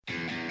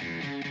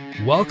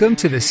Welcome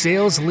to the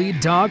Sales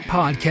Lead Dog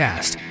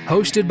Podcast,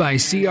 hosted by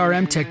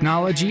CRM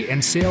technology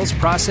and sales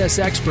process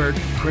expert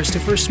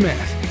Christopher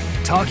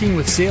Smith, talking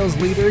with sales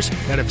leaders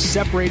that have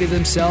separated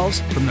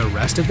themselves from the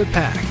rest of the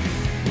pack.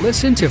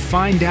 Listen to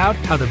find out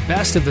how the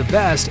best of the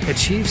best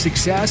achieve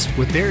success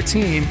with their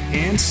team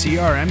and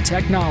CRM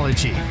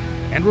technology.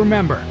 And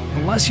remember,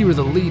 unless you are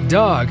the lead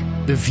dog,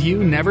 the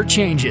view never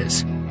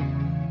changes.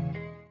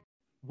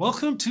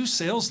 Welcome to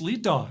Sales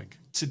Lead Dog.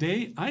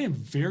 Today, I am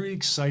very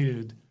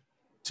excited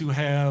to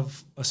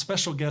have a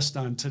special guest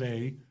on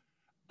today.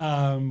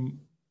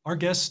 Our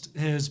guest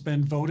has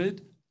been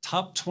voted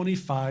top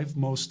 25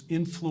 most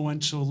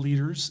influential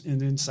leaders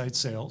in inside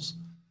sales,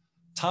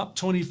 top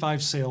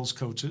 25 sales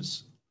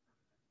coaches.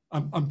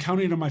 I'm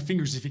counting on my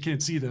fingers if you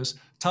can't see this,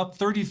 top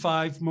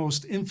 35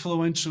 most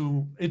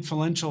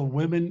influential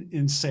women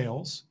in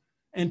sales,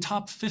 and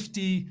top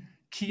 50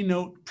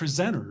 keynote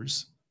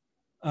presenters.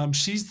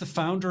 She's the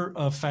founder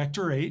of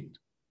Factor 8,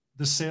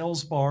 the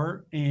Sales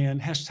Bar,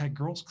 and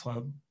 #Girls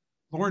Club.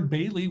 Lauren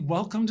Bailey,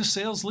 welcome to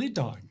Sales Lead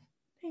Dog.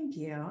 Thank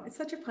you. It's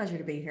such a pleasure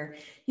to be here.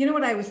 You know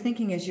what I was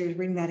thinking as you were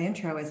reading that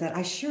intro is that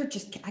I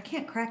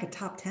can't crack a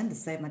top 10 to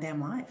save my damn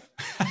life.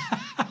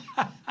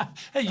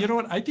 Hey, you know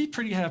what? I'd be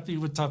pretty happy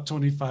with top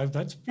 25.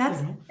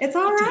 It's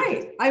all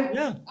right.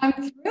 I'm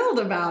thrilled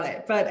about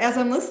it. But as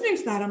I'm listening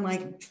to that, I'm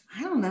like,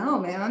 I don't know,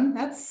 man.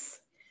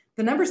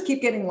 The numbers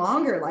keep getting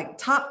longer, like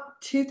top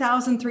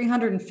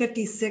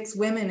 2,356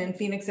 women in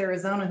Phoenix,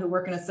 Arizona who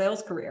work in a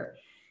sales career.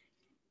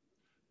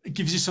 It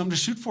gives you something to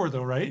shoot for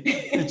though, right?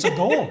 It's a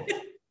goal.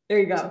 There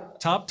you go.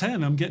 Top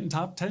 10. I'm getting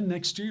top 10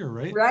 next year,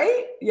 right?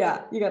 Right?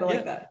 Yeah, you got to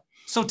like that.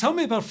 So tell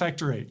me about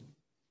Factor 8.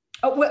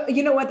 Oh, well,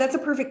 you know what? That's a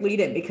perfect lead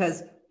in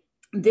because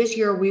this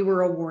year we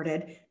were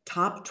awarded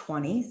top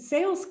 20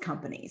 sales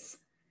companies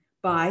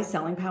by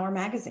Selling Power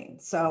Magazine.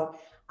 So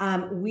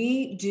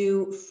we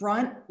do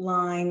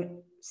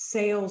frontline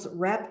sales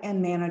rep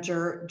and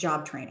manager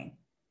job training.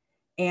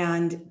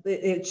 And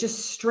it's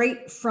just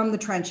straight from the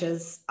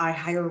trenches. I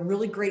hire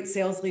really great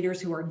sales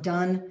leaders who are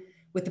done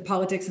with the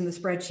politics and the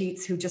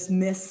spreadsheets, who just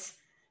miss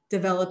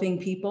developing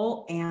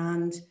people.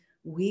 And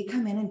we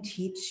come in and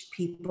teach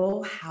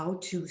people how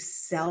to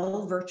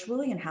sell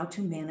virtually and how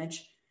to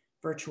manage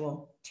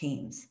virtual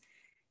teams.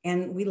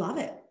 And we love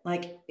it.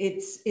 Like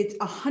it's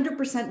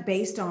 100%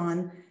 based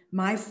on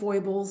my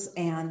foibles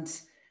and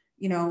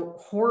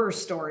horror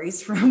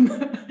stories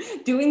from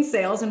doing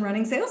sales and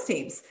running sales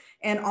teams.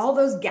 And all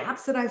those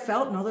gaps that I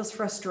felt and all those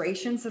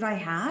frustrations that I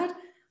had,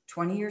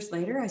 20 years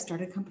later, I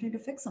started a company to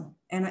fix them.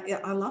 And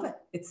I love it.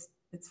 It's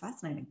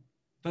fascinating.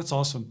 That's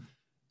awesome.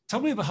 Tell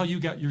me about how you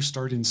got your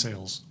start in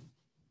sales.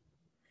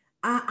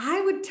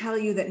 I would tell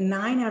you that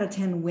 9 out of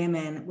 10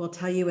 women will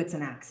tell you it's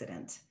an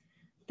accident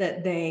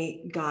that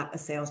they got a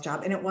sales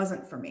job. And it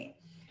wasn't for me.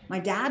 My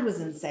dad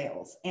was in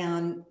sales.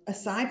 And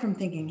aside from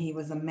thinking he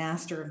was a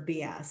master of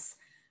BS,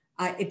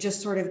 it just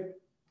sort of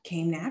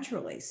came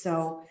naturally.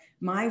 So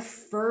my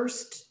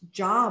first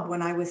job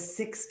when I was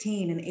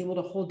 16 and able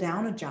to hold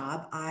down a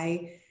job,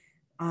 I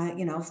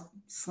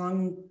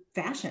slung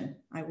fashion.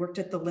 I worked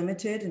at the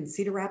Limited in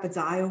Cedar Rapids,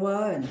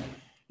 Iowa. And,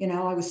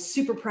 I was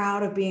super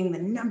proud of being the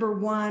number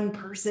one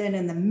person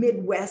in the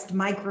Midwest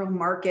micro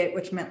market,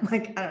 which meant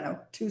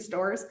 2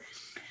 stores.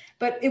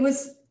 But it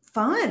was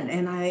fun.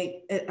 And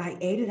I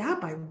ate it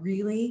up. I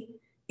really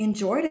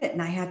enjoyed it.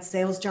 And I had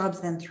sales jobs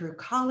then through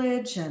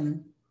college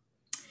and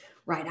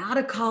right out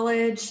of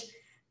college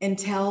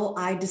until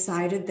I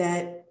decided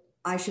that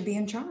I should be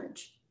in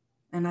charge.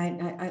 And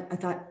I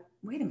thought,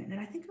 wait a minute,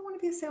 I think I want to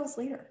be a sales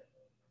leader.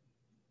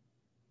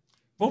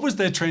 What was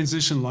that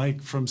transition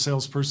like from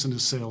salesperson to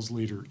sales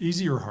leader?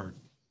 Easy or hard?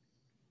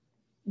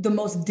 The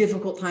most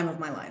difficult time of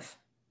my life.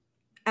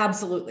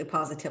 Absolutely,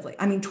 positively.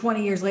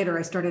 20 years later,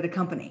 I started a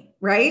company,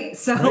 right?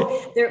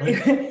 So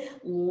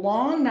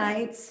long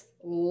nights,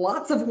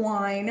 lots of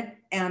wine,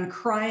 and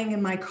crying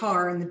in my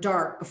car in the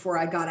dark before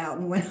I got out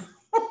and went home.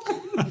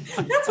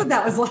 That's what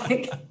that was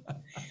like.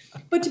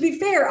 But to be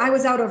fair, I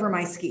was out over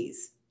my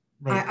skis.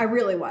 Right. I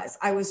really was.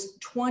 I was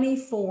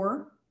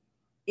 24.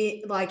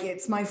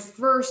 It's my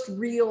first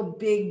real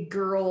big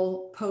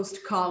girl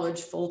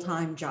post-college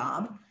full-time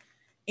job.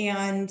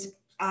 And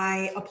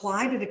I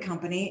applied at a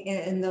company,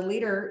 and the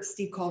leader,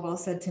 Steve Caldwell,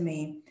 said to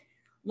me,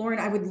 Lauren,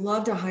 I would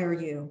love to hire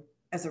you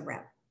as a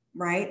rep,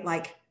 right?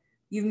 Like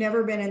you've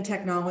never been in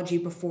technology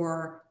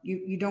before.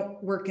 You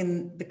don't work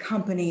in the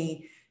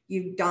company.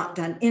 You've not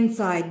done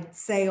inside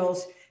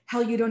sales.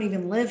 Hell, you don't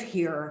even live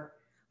here.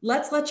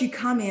 Let's let you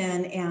come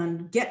in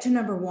and get to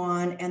number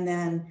one, and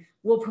then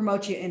we'll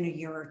promote you in a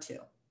year or two,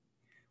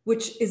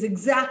 which is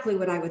exactly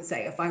what I would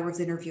say if I was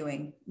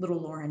interviewing little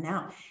Lauren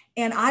now.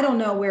 And I don't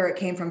know where it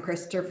came from,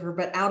 Christopher,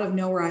 but out of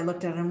nowhere, I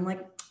looked at it and I'm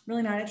like,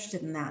 really not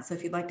interested in that. So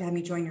if you'd like to have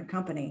me join your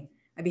company,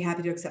 I'd be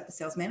happy to accept the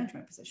sales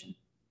management position.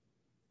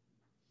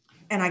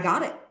 And I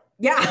got it.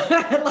 Yeah.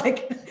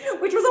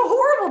 Which was a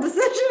horrible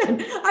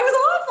decision. I was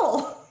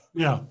awful.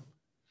 Yeah.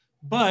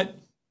 But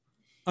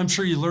I'm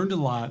sure you learned a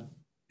lot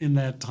in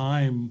that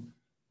time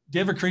Do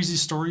you have a crazy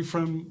story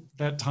from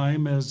that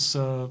time as,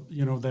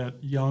 that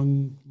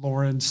young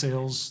Lauren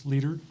sales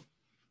leader?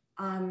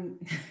 I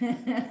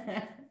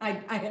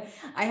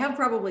have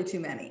probably too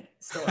many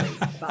stories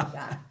about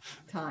that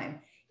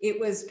time.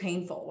 It was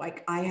painful.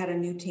 Like, I had a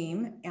new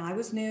team and I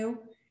was new,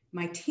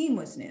 my team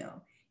was new,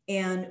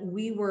 and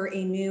we were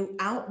a new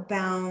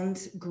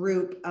outbound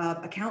group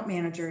of account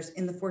managers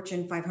in the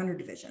Fortune 500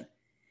 division.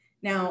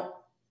 Now,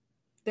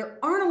 there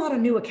aren't a lot of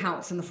new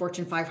accounts in the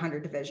Fortune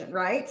 500 division,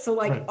 right? So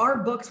right.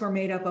 Our books were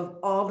made up of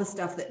all the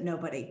stuff that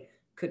nobody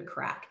could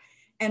crack.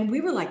 And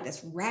we were like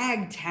this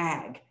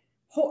ragtag.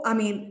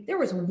 There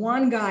was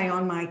one guy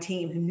on my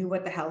team who knew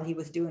what the hell he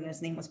was doing.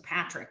 His name was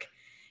Patrick.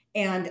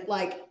 And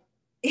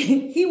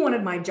he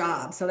wanted my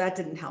job, so that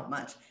didn't help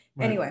much.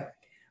 Right. Anyway,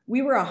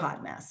 we were a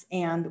hot mess,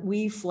 and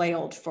we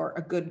flailed for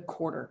a good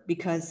quarter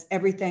because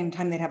every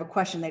time they'd have a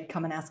question, they'd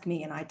come and ask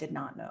me, and I did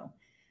not know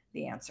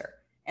the answer.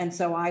 And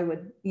so I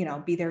would,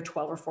 be there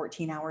 12 or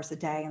 14 hours a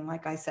day. And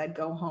like I said,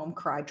 go home,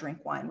 cry,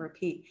 drink wine,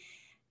 repeat.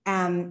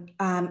 And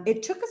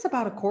it took us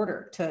about a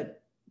quarter to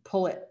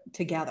pull it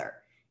together.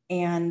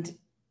 And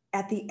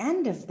at the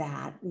end of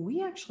that,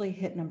 we actually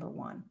hit number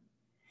one.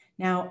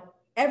 Now,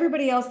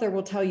 everybody else there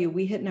will tell you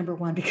we hit number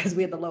one because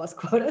we had the lowest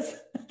quotas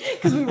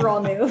because we were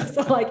all new.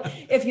 So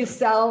if you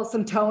sell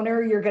some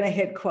toner, you're going to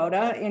hit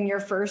quota in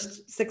your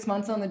first 6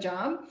 months on the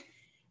job.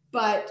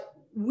 But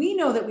we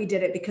know that we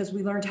did it because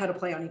we learned how to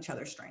play on each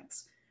other's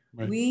strengths.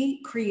 Right.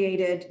 We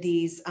created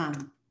these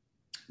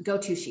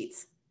go-to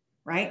sheets,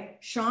 right?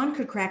 Sean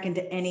could crack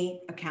into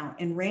any account,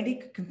 and Randy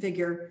could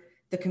configure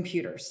the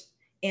computers,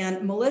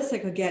 and Melissa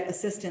could get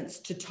assistants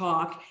to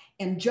talk,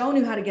 and Joe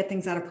knew how to get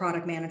things out of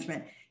product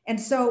management. And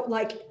so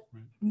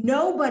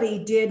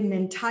nobody did an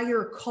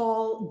entire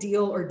call,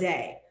 deal, or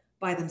day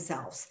by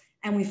themselves.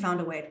 And we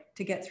found a way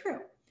to get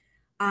through.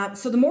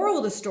 So the moral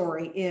of the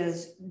story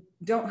is,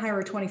 don't hire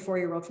a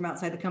 24-year-old from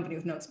outside the company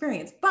with no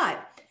experience. But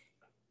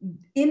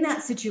in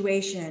that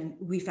situation,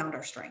 we found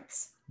our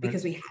strengths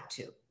because we had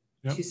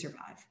to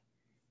survive.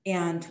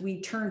 And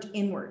we turned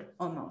inward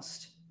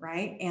almost,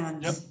 right?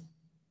 And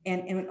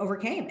it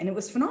overcame, and it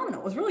was phenomenal.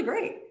 It was really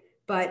great,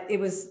 but it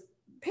was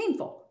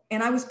painful.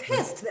 And I was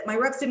pissed that my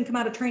reps didn't come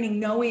out of training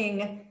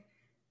knowing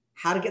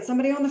how to get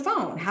somebody on the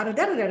phone, how to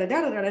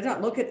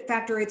look at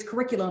Factor 8's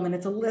curriculum, and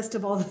it's a list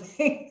of all the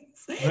things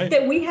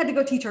that we had to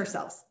go teach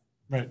ourselves.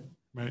 Right.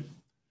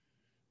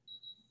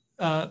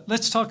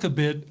 Let's talk a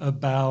bit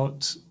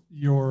about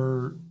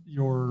your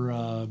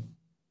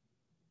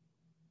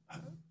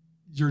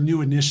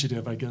new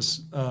initiative, I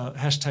guess,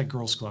 hashtag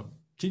Girls Club.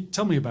 Can you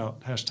tell me about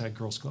hashtag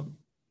Girls Club?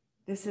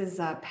 This is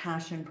a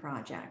passion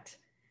project.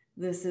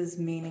 This is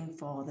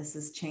meaningful. This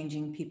is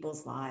changing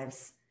people's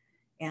lives,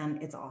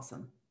 and it's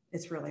awesome.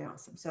 It's really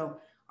awesome. So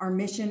our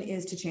mission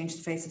is to change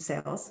the face of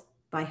sales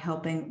by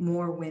helping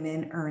more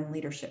women earn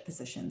leadership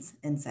positions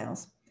in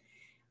sales.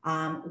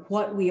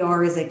 What we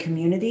are is a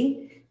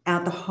community.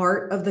 At the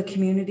heart of the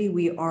community,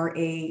 we are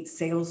a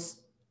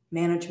sales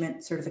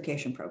management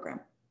certification program.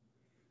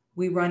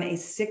 We run a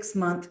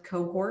 6-month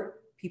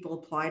cohort. People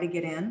apply to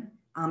get in.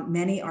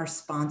 Many are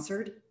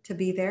sponsored to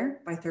be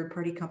there by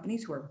third-party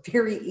companies who are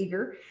very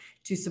eager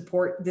to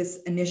support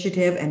this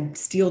initiative and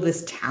steal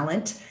this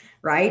talent,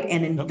 right?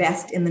 And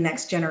invest in the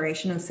next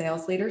generation of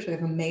sales leaders. We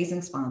have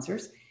amazing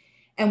sponsors.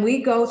 And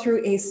we go through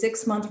a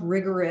 6-month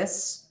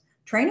rigorous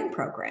training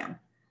program.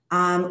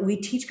 We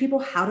teach people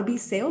how to be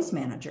sales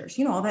managers.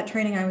 All that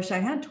training I wish I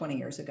had 20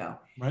 years ago.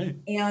 Right.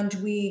 And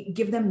we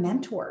give them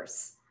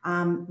mentors,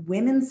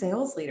 women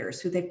sales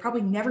leaders who they've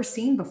probably never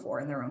seen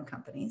before in their own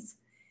companies.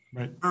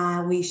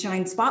 Right. We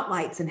shine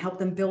spotlights and help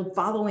them build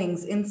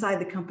followings inside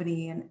the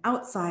company and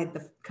outside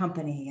the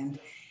company, and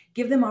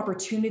give them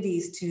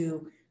opportunities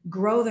to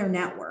grow their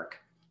network.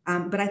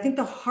 But I think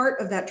the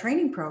heart of that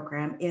training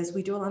program is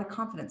we do a lot of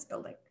confidence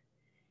building.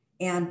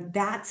 And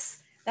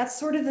that's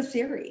sort of the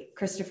theory,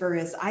 Christopher,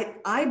 is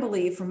I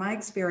believe from my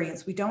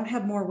experience, we don't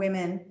have more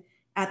women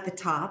at the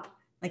top,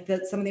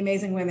 some of the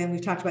amazing women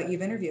we've talked about,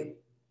 you've interviewed.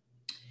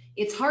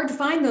 It's hard to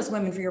find those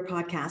women for your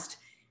podcast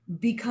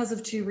because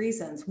of 2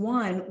 reasons.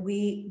 One,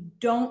 we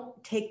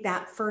don't take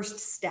that first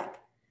step.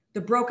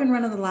 The broken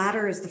run of the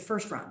ladder is the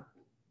first run.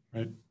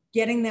 Right.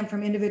 Getting them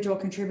from individual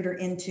contributor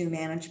into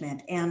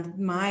management. And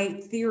my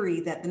theory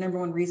that the number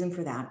one reason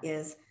for that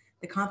is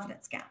the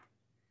confidence gap.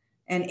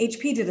 And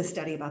HP did a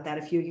study about that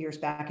a few years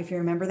back. If you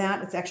remember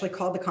that, it's actually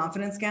called the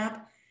confidence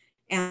gap.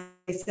 And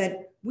they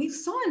said, we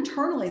saw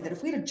internally that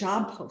if we had a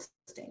job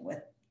posting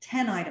with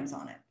 10 items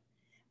on it,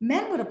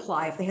 men would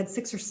apply if they had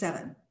 6 or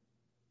 7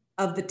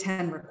 of the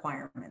 10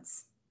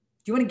 requirements.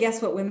 Do you want to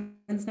guess what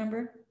women's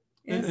number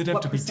is? It'd have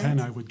to be 10,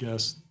 I would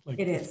guess.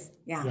 It is,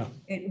 yeah.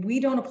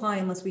 We don't apply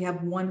unless we have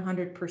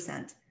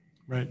 100%.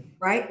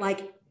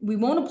 Right? We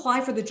won't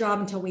apply for the job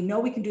until we know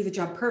we can do the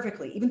job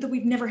perfectly, even though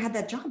we've never had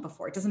that job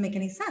before. It doesn't make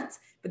any sense.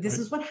 But this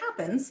is what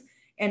happens.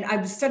 And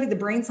I've studied the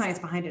brain science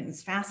behind it, and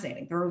it's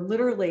fascinating. There are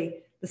literally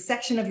the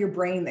section of your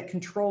brain that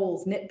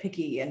controls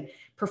nitpicky and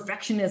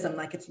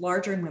perfectionism, it's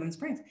larger in women's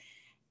brains.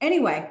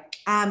 Anyway,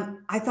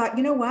 I thought,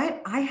 you know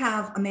what? I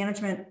have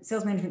a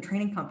sales management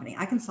training company.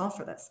 I can solve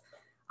for this.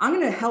 I'm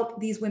going to help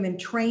these women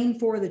train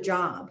for the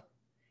job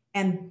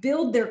and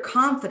build their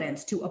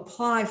confidence to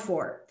apply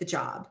for the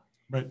job.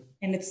 Right.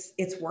 And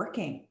it's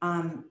working.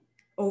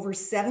 Over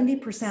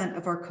 70%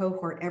 of our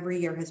cohort every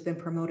year has been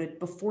promoted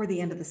before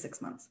the end of the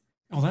 6 months.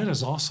 Oh, that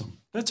is awesome.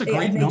 That's a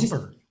great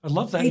number. I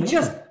love that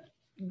number.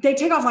 They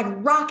take off like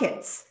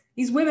rockets.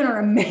 These women are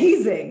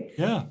amazing.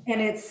 Yeah.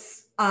 And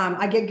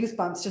I get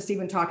goosebumps just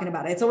even talking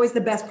about it. It's always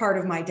the best part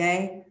of my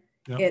day.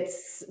 Yep.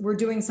 We're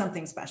doing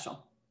something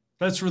special.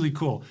 That's really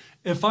cool.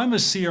 If I'm a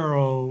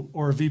CRO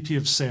or a VP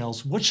of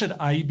sales, what should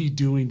I be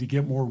doing to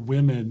get more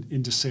women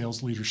into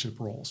sales leadership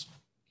roles?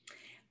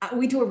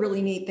 We do a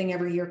really neat thing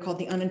every year called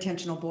the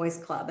Unintentional Boys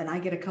Club. And I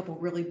get a couple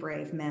really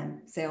brave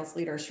men, sales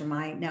leaders from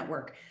my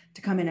network,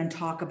 to come in and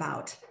talk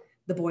about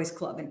the Boys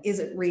Club. And is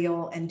it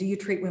real? And do you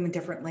treat women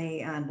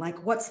differently? And like,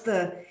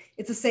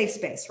 it's a safe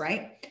space,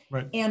 right?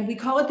 Right. And we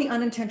call it the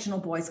Unintentional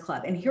Boys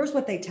Club. And here's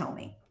what they tell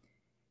me.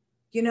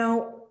 You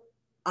know,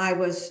 I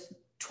was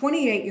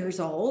 28 years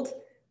old.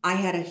 I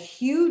had a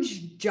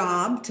huge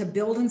job to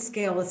build and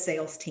scale a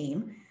sales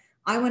team.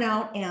 I went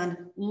out and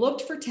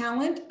looked for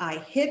talent. I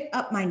hit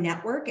up my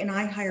network and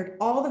I hired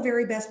all the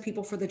very best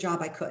people for the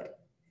job I could.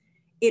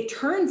 It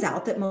turns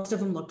out that most of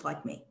them looked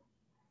like me,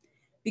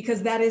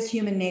 because that is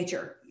human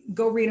nature.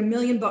 Go read 1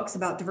 million books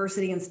about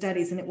diversity and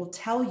studies, and it will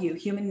tell you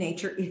human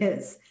nature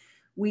is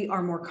we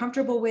are more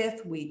comfortable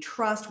with, we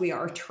trust, we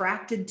are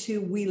attracted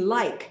to, we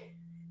like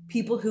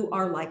people who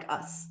are like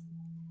us.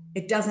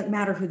 It doesn't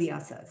matter who the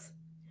us is.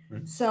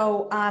 Right.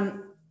 So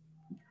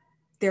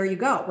there you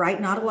go,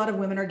 right? Not a lot of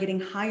women are getting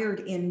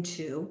hired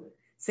into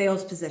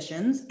sales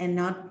positions, and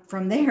not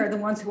from there, the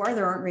ones who are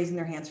there aren't raising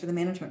their hands for the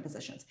management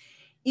positions.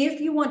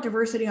 If you want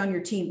diversity on your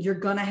team, you're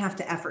going to have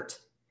to effort.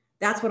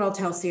 That's what I'll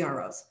tell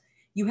CROs.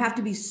 You have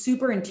to be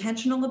super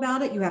intentional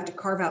about it. You have to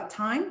carve out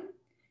time.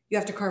 You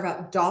have to carve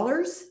out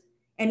dollars,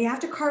 and you have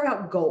to carve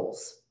out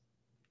goals.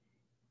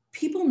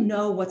 People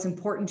know what's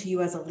important to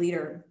you as a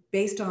leader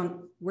based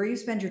on where you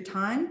spend your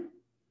time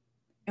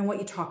and what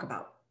you talk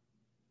about.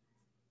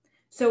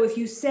 So if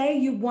you say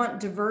you want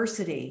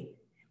diversity,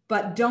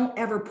 but don't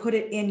ever put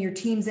it in your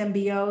team's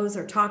MBOs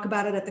or talk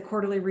about it at the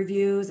quarterly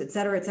reviews, et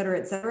cetera, et cetera,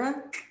 et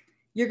cetera,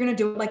 you're going to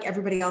do it like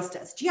everybody else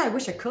does. Gee, I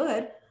wish I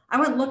could. I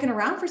went looking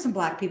around for some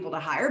Black people to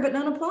hire, but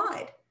none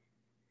applied.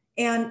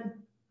 And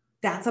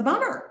that's a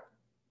bummer.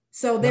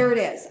 So there it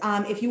is.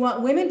 If you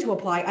want women to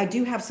apply, I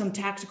do have some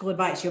tactical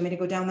advice. You want me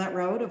to go down that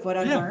road of what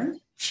I've learned?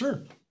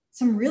 Sure.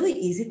 Some really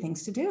easy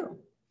things to do.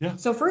 Yeah.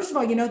 So first of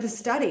all, the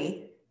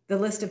study, the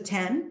list of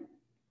 10,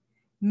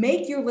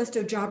 make your list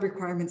of job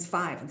requirements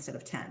 5 instead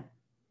of 10.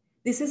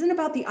 This isn't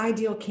about the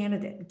ideal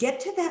candidate. Get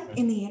to that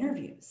in the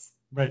interviews,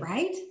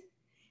 right?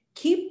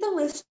 Keep the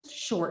list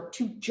short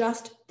to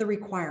just the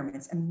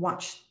requirements and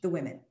watch the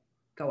women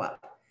go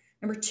up.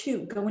 Number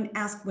 2, go and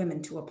ask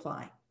women to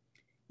apply.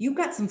 You've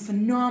got some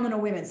phenomenal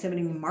women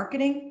submitting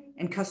marketing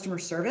and customer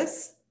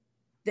service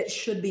that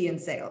should be in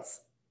sales.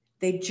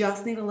 They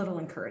just need a little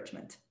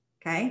encouragement.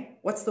 Okay.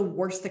 What's the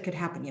worst that could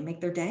happen? You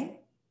make their day.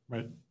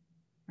 Right.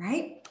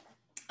 Right.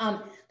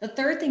 The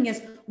third thing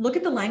is look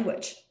at the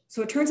language.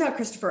 So it turns out,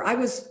 Christopher,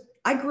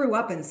 I grew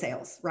up in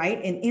sales,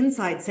 right? In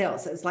inside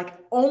sales. It's like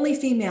only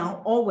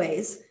female,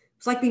 always.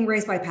 It's like being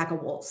raised by a pack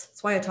of wolves.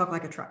 That's why I talk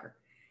like a trucker.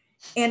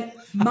 And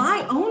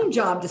my own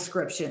job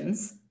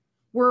descriptions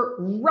were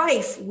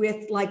rife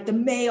with like the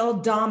male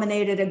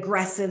dominated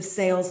aggressive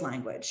sales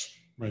language.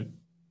 Right.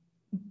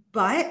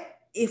 But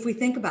if we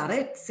think about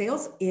it,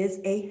 sales is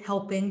a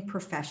helping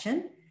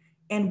profession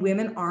and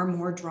women are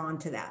more drawn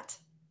to that.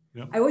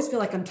 Yep. I always feel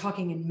like I'm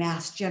talking in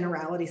mass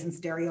generalities and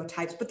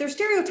stereotypes, but they're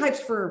stereotypes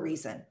for a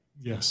reason.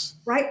 Yes.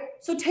 Right.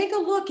 So take a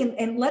look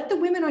and let the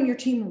women on your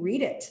team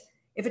read it.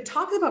 If it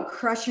talks about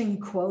crushing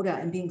quota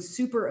and being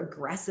super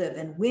aggressive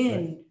and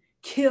win,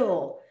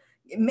 kill,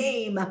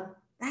 maim,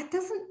 that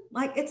doesn't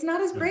it's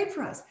not as great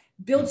for us.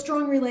 Build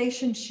strong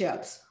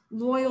relationships,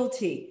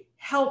 loyalty,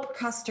 help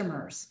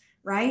customers,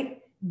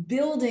 right?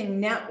 Building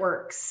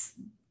networks.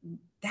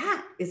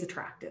 That is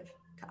attractive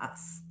to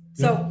us.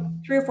 So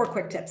 3 or 4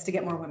 quick tips to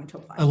get more women to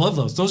apply. I love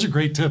those. Those are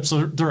great tips.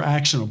 They're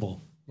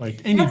actionable.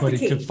 Like anybody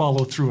could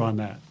follow through on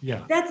that.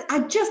 Yeah. I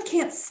just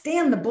can't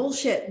stand the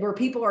bullshit where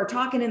people are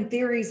talking in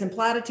theories and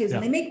platitudes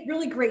and they make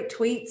really great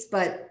tweets,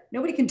 but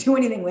nobody can do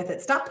anything with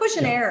it. Stop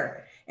pushing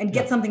air and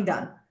get something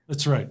done.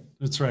 That's right.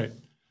 That's right.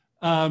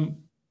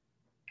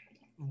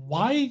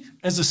 Why,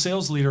 as a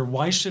sales leader,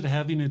 why should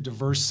having a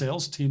diverse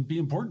sales team be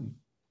important?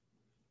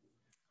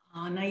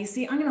 Now you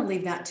see, I'm going to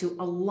leave that to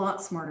a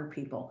lot smarter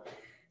people.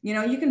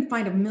 You can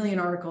find 1 million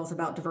articles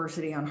about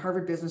diversity on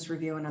Harvard Business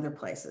Review and other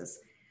places.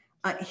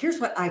 Here's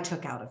what I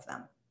took out of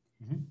them.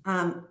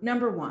 Mm-hmm.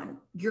 Number 1,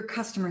 your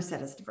customer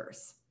set is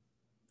diverse.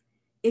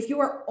 If you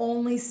are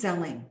only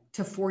selling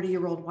to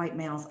 40-year-old white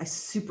males, I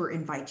super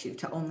invite you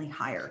to only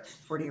hire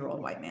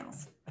 40-year-old white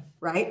males,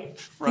 right?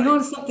 You know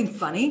what's something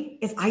funny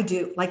is I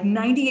do. Like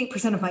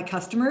 98% of my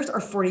customers are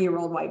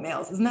 40-year-old white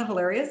males. Isn't that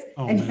hilarious?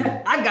 And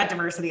yet I've got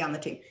diversity on the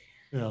team.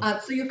 Yeah.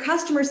 So your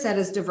customer set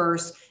is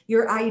diverse.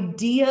 Your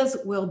ideas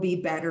will be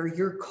better.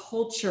 Your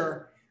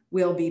culture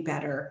will be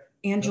better.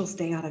 And you'll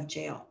stay out of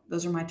jail.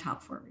 Those are my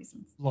top 4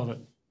 reasons. Love it.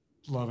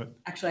 Love it.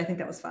 Actually, I think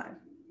that was 5.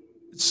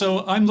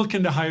 So I'm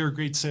looking to hire a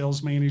great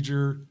sales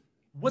manager.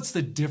 What's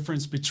the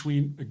difference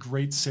between a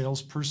great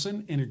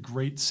salesperson and a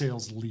great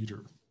sales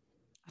leader?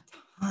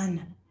 A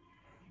ton.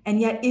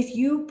 And yet, if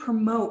you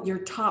promote your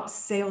top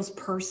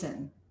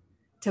salesperson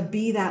to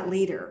be that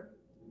leader,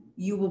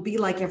 you will be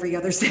like every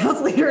other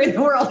sales leader in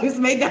the world who's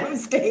made that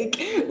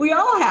mistake. We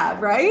all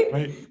have, right?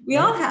 Right. We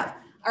all have.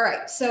 All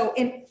right. So,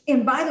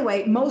 and by the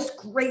way, most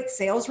great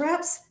sales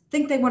reps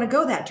think they want to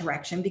go that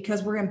direction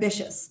because we're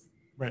ambitious.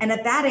 Right. And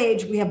at that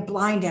age, we have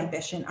blind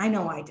ambition. I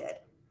know I did.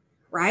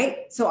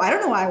 Right. So I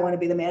don't know why I want to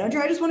be the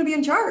manager. I just want to be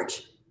in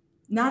charge.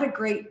 Not a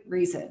great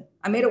reason.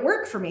 I made it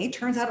work for me.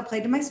 Turns out it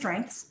played to my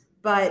strengths,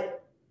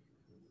 but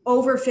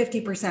over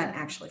 50%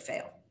 actually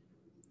fail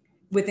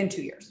within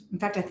 2 years. In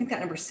fact, I think that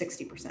number is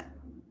 60%.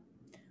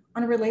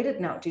 On a related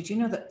note, did you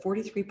know that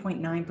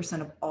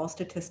 43.9% of all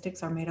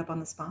statistics are made up on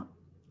the spot?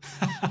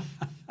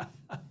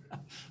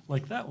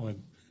 Like that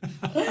one.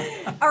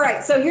 All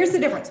right. So here's the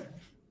difference.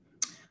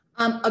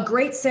 A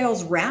great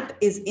sales rep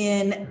is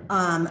in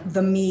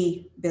the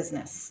me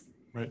business,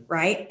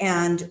 right?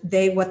 And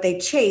what they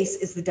chase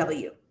is the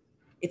W.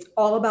 It's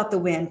all about the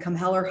win, come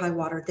hell or high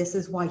water. This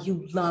is why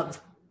you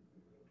love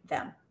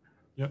them.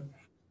 Yep.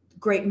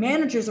 Great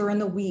managers are in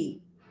the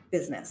we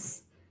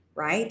business,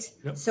 right?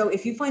 Yep. So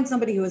if you find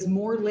somebody who is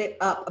more lit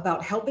up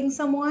about helping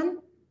someone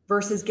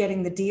versus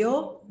getting the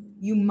deal,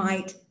 you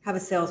might have a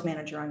sales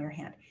manager on your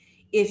hand.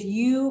 If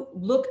you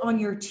look on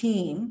your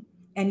team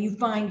and you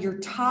find your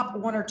top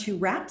 1 or 2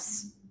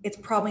 reps, it's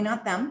probably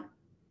not them.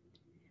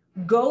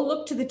 Go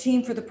look to the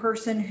team for the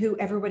person who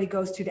everybody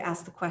goes to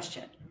ask the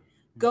question.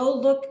 Go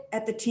look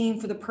at the team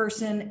for the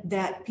person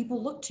that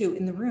people look to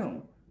in the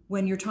room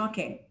when you're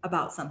talking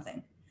about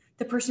something.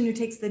 The person who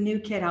takes the new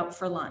kid out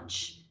for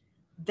lunch.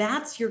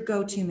 That's your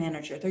go-to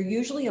manager. They're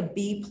usually a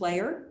B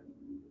player,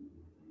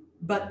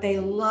 but they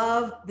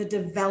love the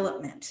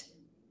development.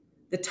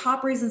 The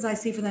top reasons I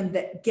see for them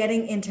that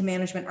getting into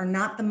management are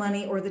not the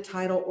money or the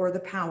title or the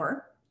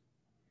power.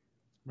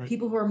 Right.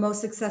 People who are most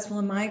successful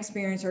in my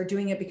experience are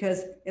doing it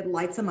because it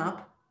lights them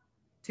up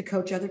to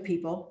coach other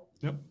people.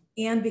 Yep.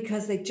 And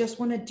because they just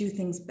want to do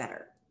things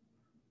better.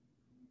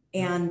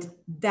 And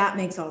that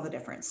makes all the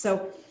difference.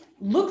 So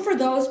look for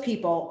those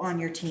people on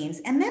your teams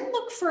and then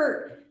look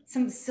for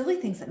some silly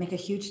things that make a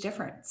huge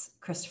difference,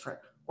 Christopher.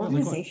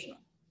 Organizational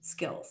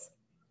skills,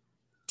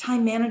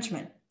 time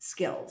management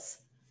skills,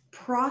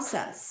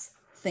 process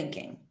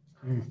thinking.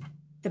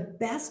 The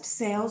best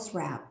sales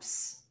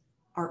reps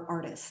are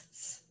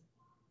artists.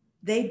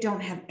 They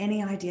don't have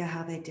any idea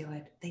how they do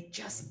it. They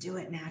just do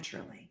it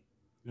naturally.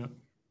 Yep.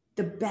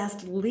 The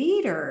best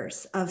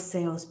leaders of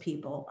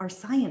salespeople are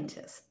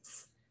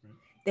scientists. Right.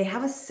 They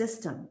have a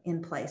system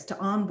in place to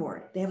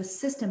onboard. They have a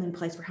system in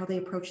place for how they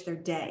approach their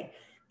day.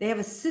 They have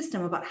a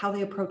system about how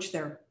they approach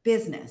their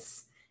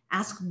business.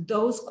 Ask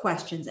those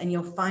questions and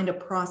you'll find a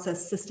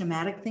process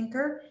systematic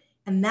thinker.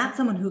 And that's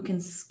someone who can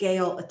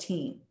scale a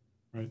team.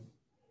 Right.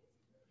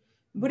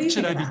 What do you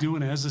think? What should I be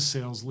doing as a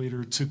sales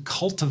leader to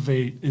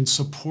cultivate and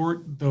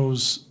support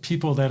those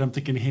people that I'm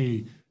thinking,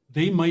 hey,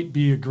 they might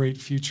be a great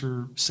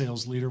future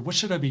sales leader? What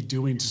should I be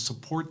doing to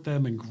support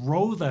them and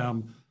grow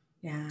them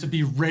to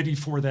be ready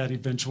for that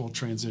eventual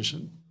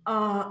transition?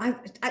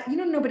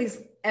 Nobody's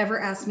ever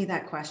asked me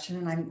that question,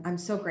 and I'm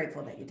so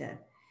grateful that you did.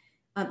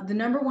 The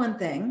number one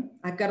thing,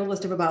 I've got a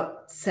list of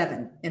about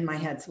 7 in my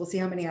head, so we'll see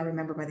how many I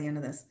remember by the end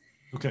of this.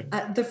 Okay.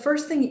 The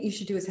first thing that you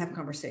should do is have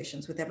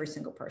conversations with every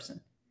single person,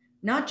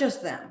 not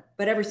just them,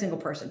 but every single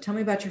person. Tell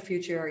me about your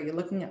future. Are you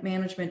looking at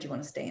management? Do you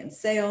want to stay in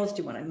sales?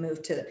 Do you want to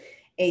move to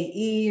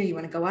AE, or you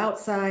want to go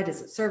outside?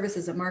 Is it service?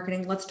 Is it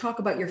marketing? Let's talk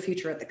about your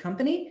future at the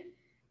company.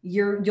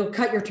 You'll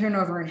cut your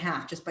turnover in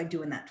half just by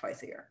doing that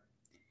twice a year.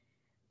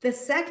 The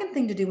second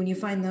thing to do when you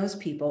find those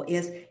people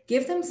is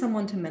give them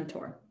someone to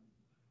mentor.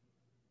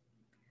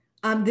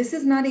 This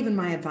is not even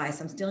my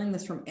advice. I'm stealing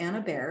this from Anna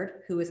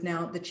Baird, who is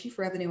now the Chief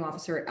Revenue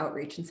Officer at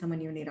Outreach and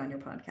someone you need on your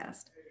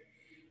podcast.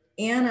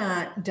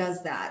 Anna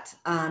does that.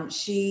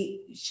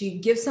 She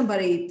gives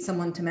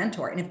someone to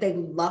mentor. And if they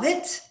love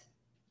it,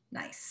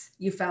 nice.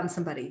 You found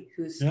somebody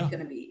who's going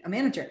to be a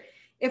manager.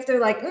 If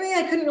they're like,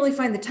 I couldn't really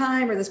find the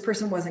time, or this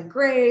person wasn't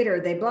great, or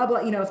they blah,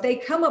 blah, if they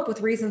come up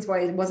with reasons why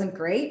it wasn't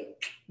great,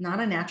 not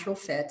a natural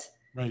fit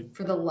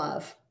for the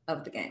love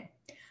of the game.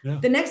 Yeah.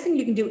 The next thing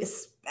you can do,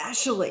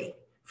 especially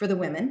for the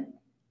women,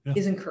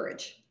 is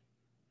encourage.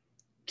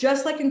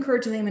 Just like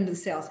encouraging them into the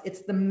sales,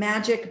 it's the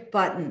magic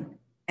button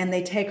and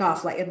they take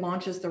off, like it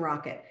launches the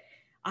rocket.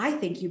 I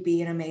think you'd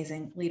be an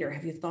amazing leader.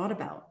 Have you thought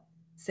about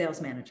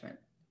sales management?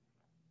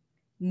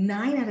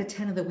 9 out of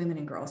 10 of the women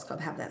in Girls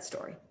Club have that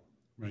story.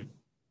 Right.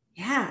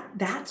 Yeah,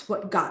 that's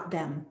what got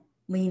them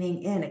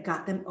leaning in. It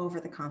got them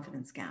over the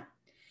confidence gap.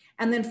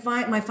 And then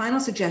my final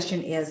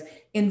suggestion is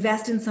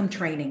invest in some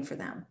training for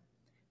them.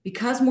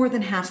 Because more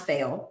than half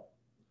fail,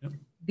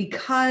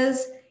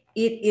 because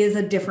it is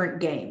a different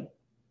game.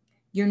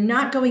 You're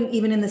not going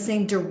even in the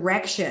same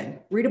direction.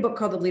 Read a book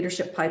called The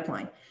Leadership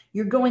Pipeline.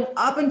 You're going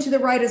up and to the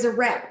right as a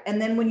rep.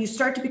 And then when you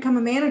start to become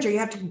a manager, you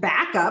have to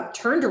back up,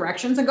 turn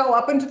directions, and go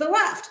up and to the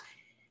left.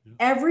 Yeah.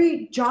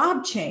 Every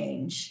job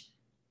change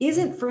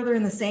isn't further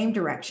in the same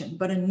direction,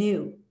 but a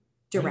new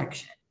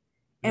direction.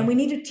 Yeah. And we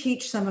need to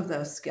teach some of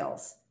those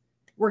skills.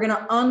 We're going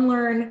to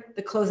unlearn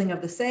the closing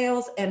of the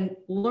sales and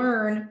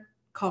learn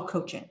call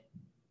coaching.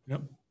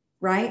 Yep.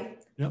 Right?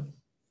 Yep.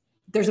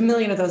 There's a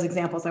million of those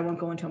examples. I won't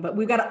go into them, but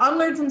we've got to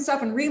unlearn some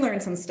stuff and relearn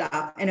some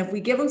stuff. And if we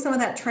give them some of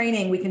that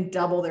training, we can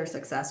double their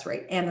success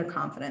rate and their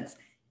confidence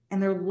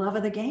and their love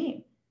of the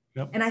game.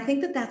 Yep. And I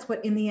think that that's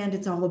what in the end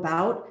it's all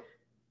about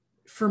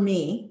for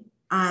me.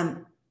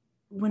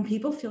 When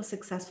people feel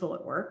successful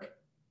at work,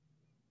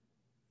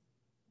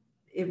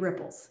 it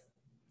ripples.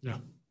 Yeah.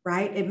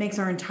 Right? It makes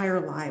our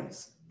entire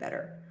lives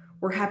better.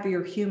 We're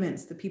happier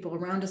humans. The people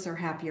around us are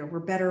happier. We're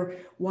better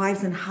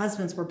wives and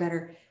husbands. We're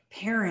better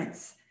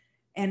parents.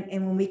 And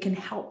when we can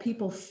help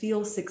people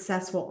feel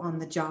successful on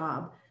the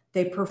job,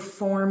 they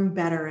perform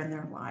better and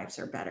their lives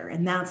are better.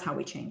 And that's how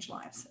we change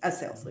lives as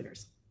sales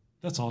leaders.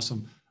 That's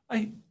awesome.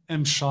 I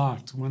am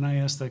shocked when I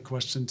ask that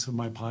question to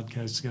my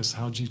podcast guests,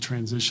 how'd you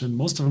transition?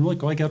 Most of them are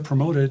like, oh, I got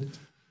promoted.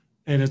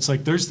 And it's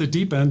like, there's the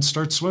deep end,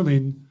 start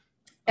swimming.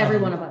 Every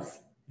one of us.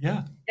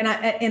 Yeah.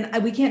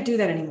 And we can't do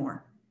that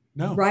anymore.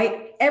 No.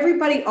 Right?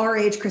 Everybody our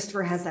age,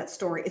 Christopher, has that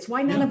story. It's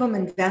why none of them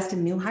invest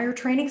in new hire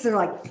training, because they're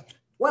like,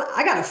 well,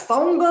 I got a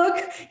phone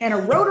book and a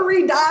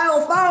rotary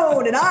dial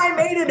phone and I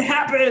made it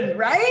happen,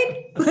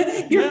 right?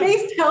 Your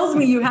face tells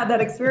me you had that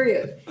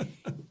experience.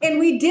 And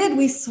we did,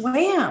 we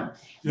swam.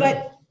 Yeah.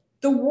 But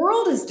the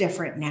world is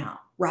different now,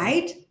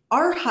 right?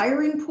 Our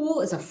hiring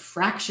pool is a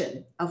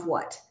fraction of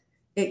what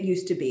it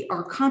used to be.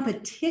 Our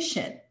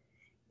competition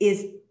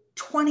is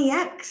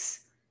 20x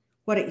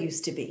what it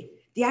used to be.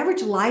 The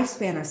average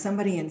lifespan of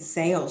somebody in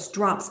sales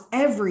drops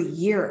every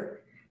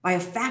year by a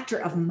factor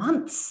of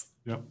months.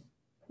 Yep.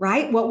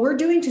 Right? What we're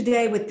doing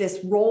today with this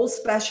role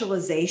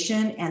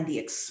specialization and the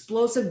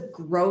explosive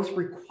growth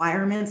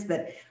requirements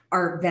that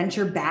our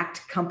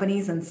venture-backed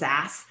companies and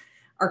SaaS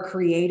are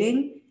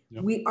creating,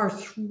 we are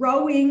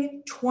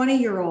throwing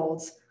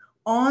 20-year-olds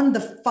on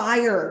the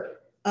fire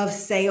of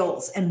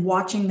sales and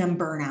watching them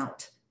burn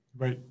out.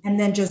 Right. And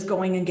then just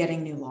going and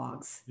getting new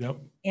logs. Yep.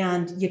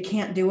 And you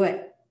can't do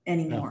it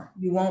anymore.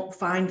 Yeah. You won't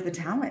find the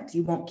talent.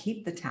 You won't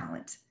keep the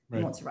talent. Right.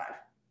 You won't survive.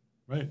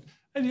 Right.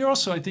 And you're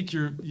also, I think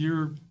you're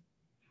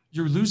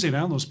losing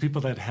out on those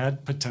people that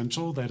had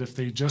potential, that if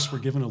they just were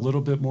given a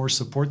little bit more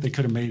support, they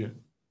could have made it.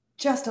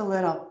 Just a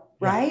little,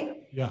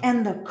 right? Yeah.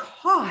 And the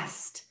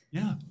cost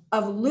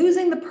of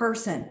losing the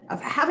person,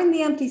 of having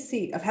the empty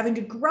seat, of having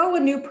to grow a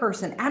new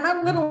person, and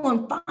not let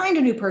alone find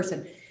a new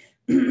person.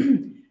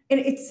 And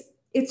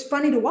it's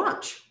funny to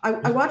watch.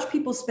 I watch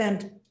people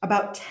spend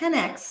about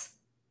 10x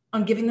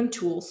on giving them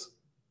tools.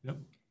 Yep.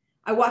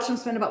 I watch them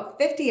spend about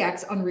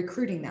 50x on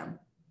recruiting them.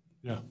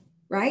 Yeah.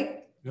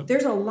 Right? Yep.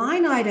 There's a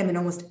line item in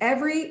almost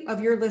every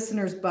of your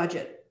listeners'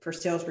 budget for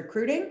sales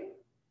recruiting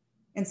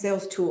and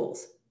sales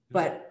tools. Yep.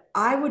 But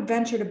I would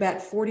venture to bet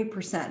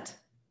 40%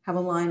 have a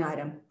line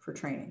item for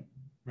training.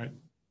 Right.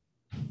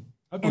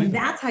 And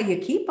that's how you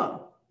keep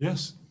them.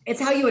 Yes. It's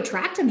how you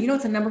attract them. You know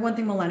what's the number one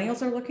thing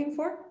millennials are looking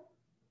for?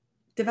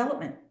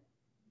 Development.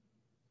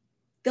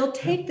 They'll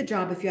take the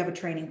job if you have a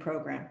training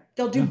program.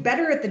 They'll do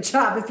better at the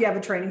job if you have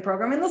a training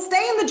program, and they'll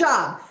stay in the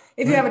job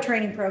if you have a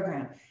training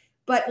program.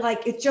 But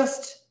like, it's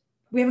just,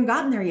 we haven't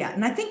gotten there yet.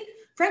 And I think,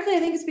 frankly,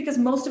 it's because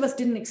most of us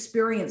didn't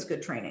experience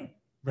good training.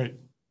 Right.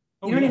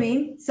 Oh, you know what I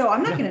mean? So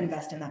I'm not going to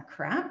invest in that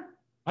crap.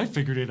 I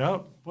figured it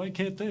out. Why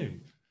can't they?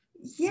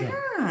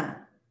 Yeah.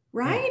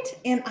 Right.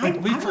 And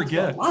I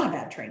forget a lot of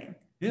bad training.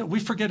 Yeah. We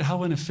forget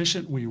how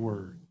inefficient we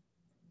were,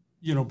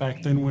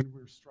 back then when we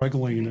were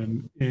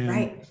struggling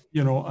and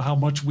how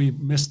much we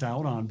missed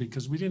out on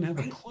because we didn't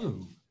have a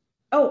clue.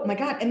 Oh my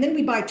God. And then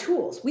we buy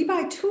tools. We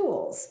buy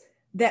tools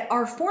that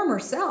our former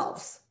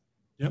selves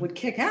would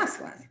kick ass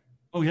with.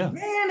 Oh yeah.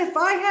 Man, if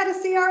I had a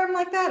CRM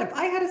like that, if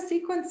I had a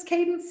sequence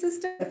cadence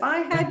system, if I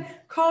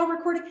had call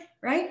recording,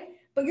 right?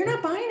 But you're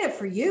not buying it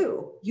for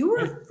you. You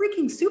are a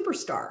freaking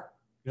superstar.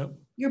 Yep.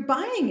 You're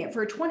buying it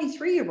for a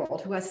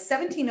 23-year-old who has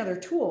 17 other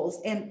tools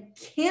and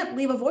can't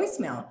leave a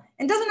voicemail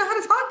and doesn't know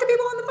how to talk to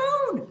people on the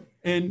phone.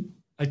 And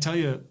I tell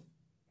you,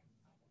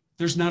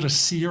 there's not a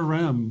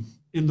CRM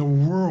in the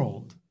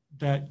world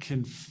that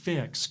can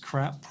fix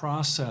crap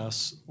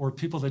process or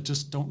people that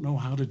just don't know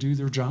how to do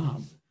their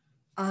job.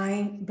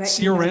 I bet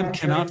CRM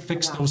cannot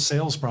fix those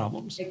sales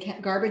problems. It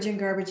can't, garbage in,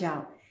 garbage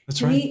out.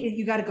 That's right. To me,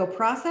 you got to go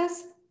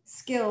process,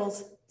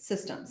 skills,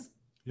 systems.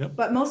 Yep.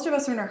 But most of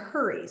us are in a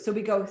hurry. So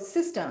we go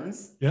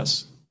systems.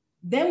 Yes.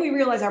 Then we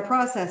realize our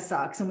process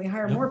sucks and we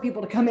hire more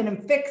people to come in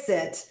and fix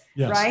it.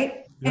 Yes.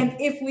 Right. Yep.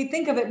 And if we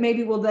think of it,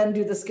 maybe we'll then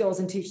do the skills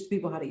and teach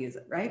people how to use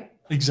it. Right.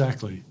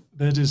 Exactly.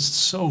 That's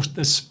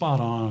spot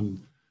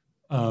on.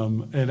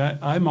 And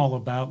I'm all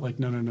about like,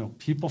 no.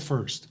 People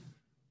first.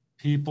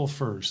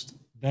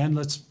 Then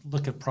let's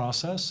look at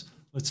process.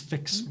 Let's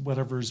fix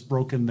whatever's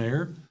broken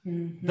there.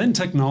 Mm-hmm. Then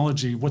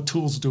technology, what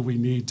tools do we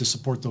need to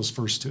support those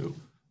first two?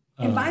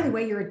 And by the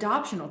way, your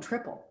adoption will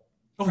triple,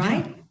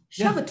 right?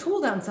 Shove a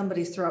tool down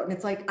somebody's throat and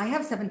it's like, I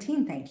have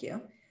 17, thank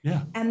you.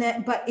 Yeah. And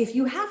then, but if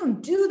you have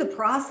them do the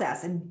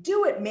process and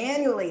do it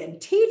manually and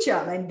teach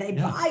them and they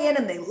buy in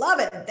and they love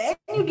it, then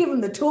you give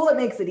them the tool that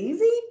makes it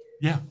easy.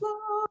 Yeah.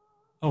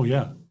 Oh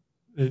yeah.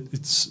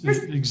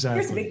 Exactly.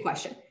 Here's a big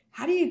question.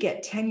 How do you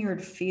get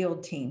tenured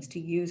field teams to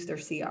use their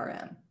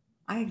CRM?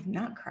 I have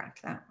not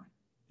cracked that one.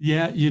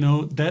 Yeah.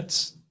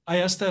 I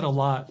ask that a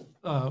lot.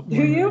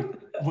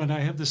 When I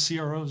have the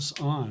CROs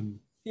on.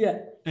 Yeah.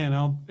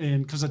 And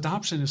because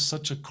adoption is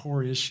such a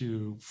core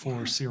issue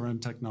for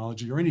CRM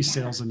technology or any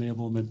sales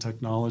enablement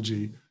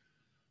technology,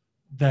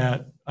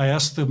 that I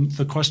ask them,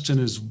 the question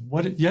is,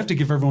 what you have to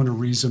give everyone a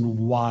reason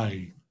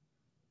why,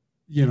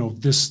 you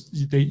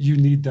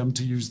need them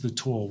to use the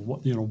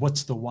tool.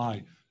 What's the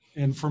why?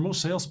 And for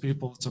most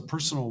salespeople, it's a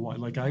personal why.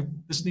 Like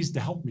this needs to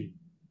help me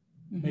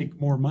make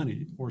more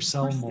money or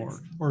sell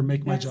more or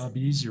make my job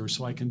easier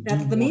so I can do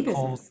more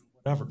calls,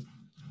 whatever.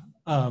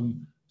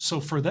 So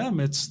for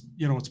them, it's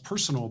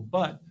personal,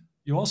 but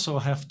you also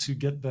have to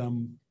get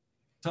them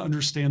to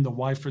understand the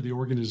why for the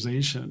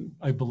organization.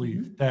 I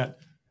believe that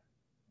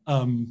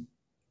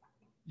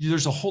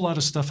there's a whole lot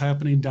of stuff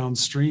happening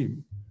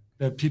downstream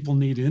that people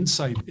need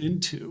insight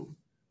into,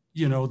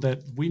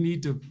 that we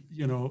need to,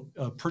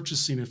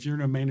 purchasing, if you're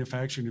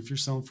if you're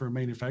selling for a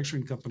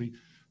manufacturing company,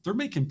 they're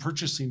making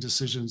purchasing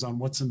decisions on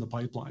what's in the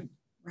pipeline.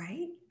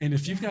 Right. And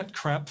if you've got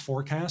crap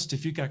forecast,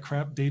 if you've got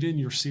crap data in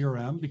your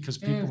CRM because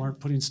people aren't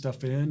putting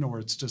stuff in or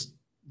it's just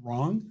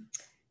wrong.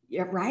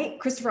 Yeah, right.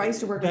 Christopher, I used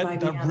to work with IBM.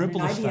 That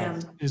ripple IBM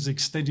effect is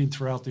extending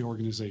throughout the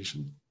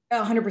organization.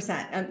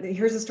 100%. And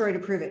here's a story to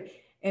prove it.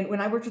 And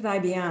when I worked with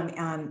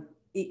IBM,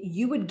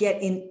 you would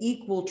get in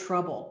equal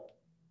trouble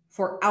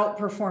for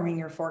outperforming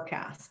your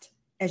forecast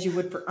as you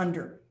would for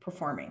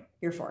underperforming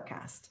your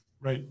forecast.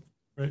 Right.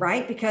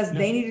 Right? Because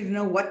they needed to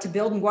know what to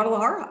build in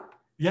Guadalajara.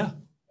 Yeah.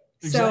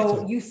 Exactly.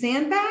 So you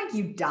sandbag,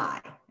 you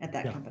die at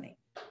that company.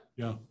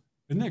 Yeah.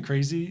 Isn't that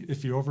crazy?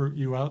 If you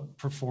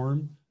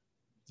outperform,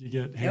 you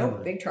get hammered.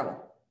 Nope, big trouble.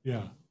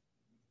 Yeah.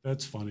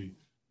 That's funny.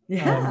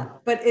 Yeah.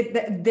 But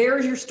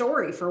there's your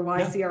story for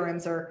why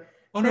CRMs are.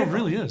 Oh, no, it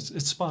really is.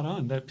 It's spot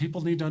on that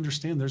people need to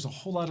understand there's a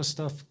whole lot of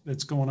stuff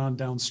that's going on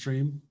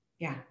downstream.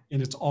 Yeah.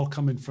 And it's all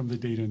coming from the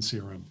data in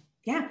CRM.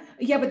 Yeah.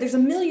 Yeah. But there's a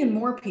million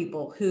more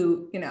people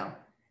who,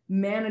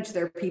 manage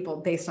their people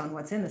based on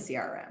what's in the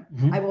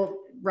CRM. I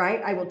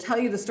will tell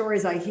you the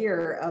stories I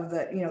hear of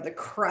the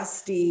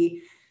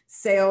crusty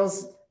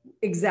sales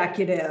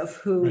executive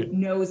who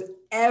knows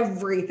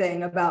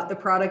everything about the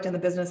product and the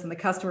business and the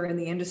customer and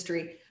the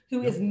industry,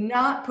 who is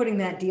not putting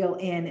that deal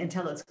in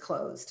until it's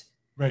closed.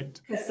 Right.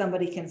 Because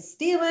somebody can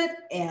steal it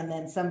and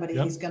then somebody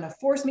is going to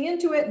force me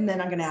into it. And then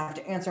I'm going to have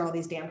to answer all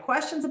these damn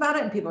questions about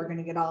it. And people are going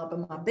to get all up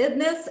in my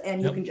business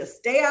and you can just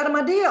stay out of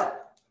my deal.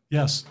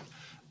 Yes.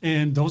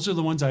 And those are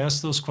the ones I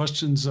ask those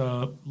questions,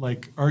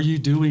 like, do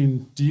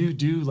you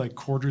do like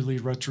quarterly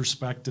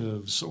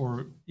retrospectives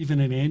or even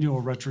an annual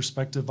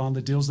retrospective on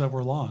the deals that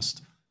were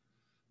lost?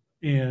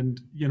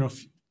 And,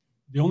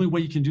 the only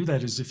way you can do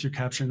that is if you're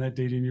capturing that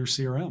data in your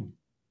CRM.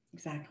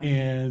 Exactly.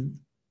 And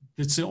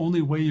it's the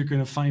only way you're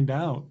going to find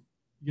out,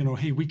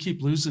 hey, we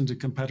keep losing to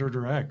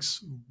competitor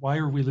X. Why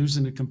are we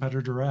losing to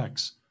competitor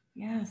X?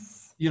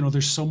 Yes.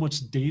 There's so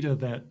much data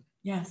that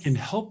can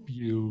help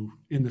you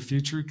in the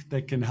future,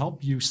 that can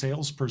help you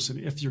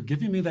salesperson. If you're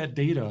giving me that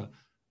data,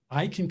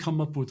 I can come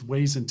up with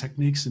ways and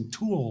techniques and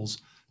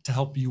tools to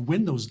help you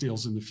win those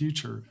deals in the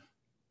future.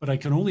 But I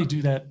can only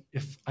do that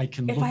if I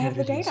can look at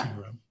the data.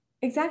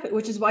 Exactly,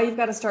 which is why you've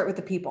got to start with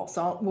the people.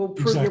 So we'll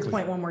prove your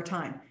point one more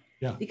time.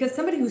 Yeah. Because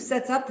somebody who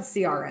sets up the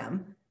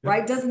CRM,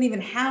 right, doesn't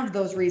even have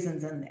those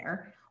reasons in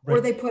there. Or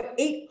they put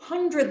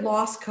 800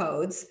 loss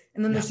codes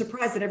and then they're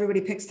surprised that everybody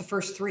picks the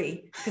first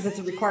 3 because it's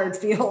a required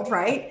field,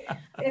 right?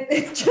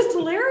 It's just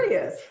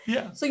hilarious.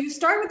 Yeah. So you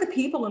start with the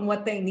people and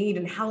what they need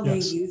and how they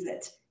use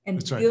it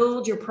and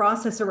build your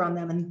process around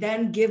them and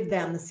then give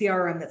them the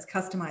CRM that's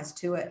customized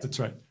to it. That's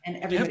right.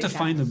 And you have to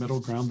find the middle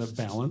ground, that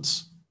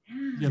balance.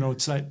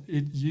 It's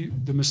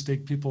the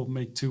mistake people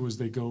make too is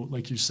they go,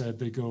 like you said,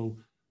 they go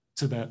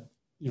to that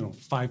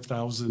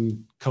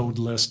 5,000 code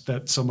list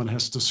that someone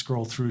has to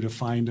scroll through to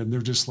find. And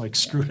they're just like,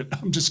 screw it.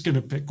 I'm just going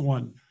to pick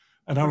one.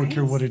 And I don't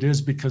care what it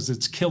is because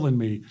it's killing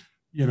me.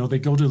 They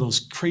go to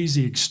those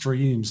crazy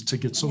extremes to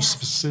get so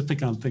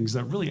specific on things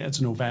that really adds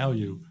no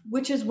value.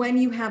 Which is when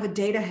you have a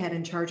data head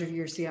in charge of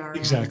your CRM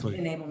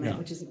enablement,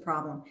 which is a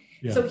problem.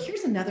 Yeah. So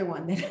here's another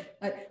one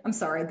that I'm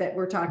sorry that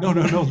we're talking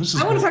about. No, this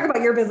is I want to talk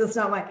about your business,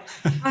 not mine.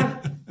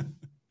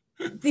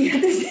 The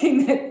other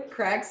thing that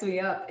cracks me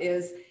up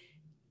is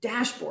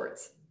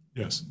dashboards.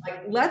 Yes.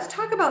 Like, let's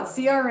talk about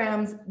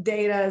CRMs,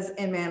 datas,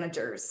 and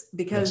managers,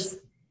 because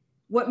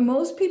what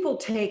most people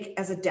take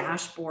as a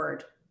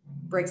dashboard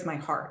breaks my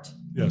heart.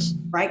 Yes.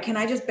 Right? Can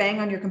I just bang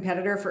on your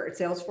competitor for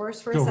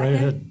Salesforce for a second? Go right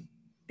ahead.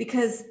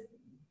 Because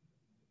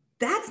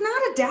that's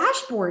not a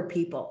dashboard,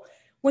 people.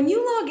 When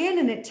you log in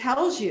and it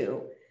tells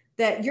you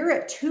that you're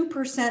at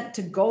 2%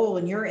 to goal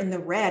and you're in the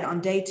red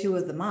on day 2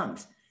 of the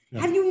month. Yeah.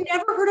 Have you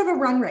never heard of a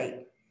run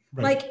rate?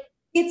 Right. Like,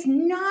 it's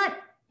not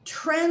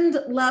trend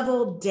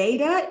level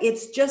data.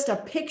 It's just a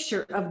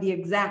picture of the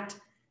exact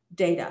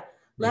data.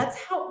 Right. Let's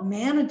help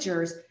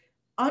managers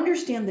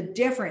understand the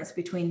difference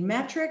between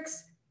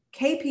metrics,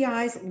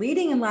 KPIs,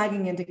 leading and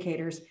lagging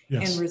indicators,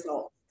 and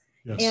results.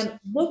 Yes. And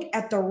look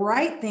at the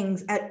right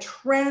things at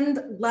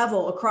trend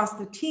level across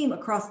the team,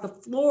 across the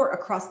floor,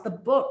 across the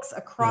books,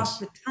 across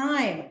the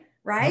time,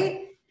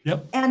 right?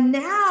 Yep. And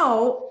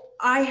now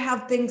I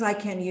have things I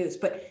can use,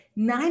 but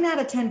 9 out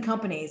of 10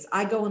 companies,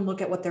 I go and look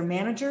at what their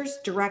managers,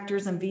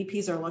 directors, and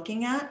VPs are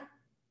looking at,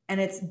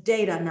 and it's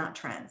data, not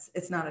trends.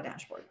 It's not a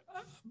dashboard.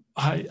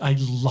 I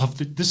love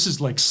that. This is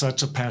like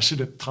such a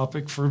passionate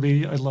topic for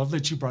me. I love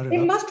that you brought it up.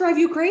 It must drive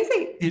you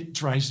crazy. It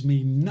drives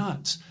me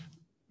nuts.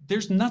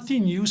 There's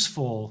nothing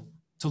useful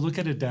to look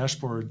at a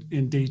dashboard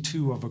in day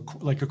 2 of a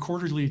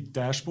quarterly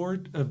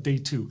dashboard of day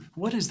 2.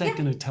 What is that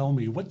going to tell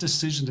me? What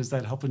decision is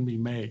that helping me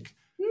make?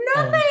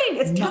 Nothing.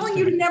 It's telling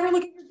you to never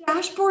look at your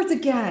dashboards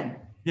again.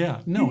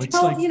 Yeah, no,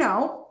 it's like,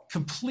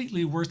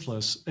 completely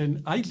worthless.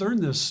 And I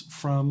learned this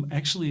from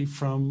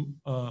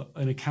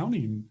an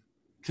accounting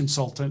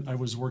consultant I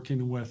was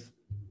working with,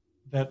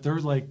 that they're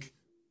like,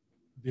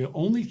 the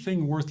only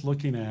thing worth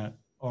looking at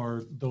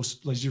are those,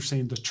 as you're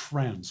saying, the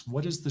trends.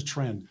 What is the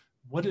trend?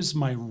 What is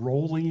my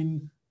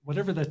rolling,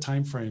 whatever that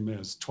time frame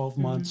is, 12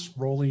 months,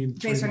 rolling,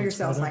 based on your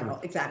sales cycle.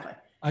 Exactly.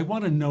 I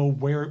want to know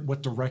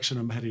what direction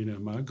I'm heading in.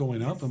 Am I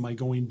going up? Am I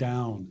going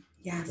down?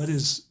 Yes. What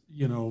is,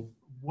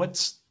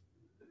 what's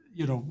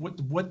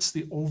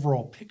the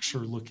overall picture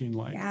looking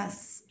like?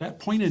 Yes. That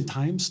point in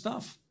time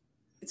stuff,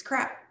 it's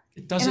crap.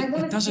 It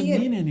doesn't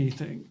mean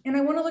anything. And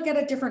I want to look at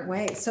it different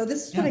ways. So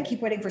this is what I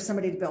keep waiting for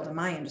somebody to build in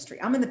my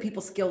industry. I'm in the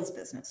people skills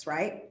business,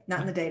 right?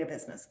 Not in the data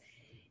business.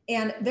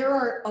 And there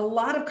are a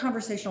lot of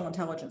conversational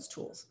intelligence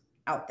tools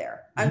out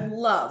there. I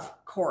love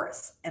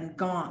Chorus and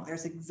Gong.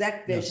 There's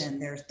Exec Vision.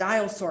 There's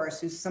Dial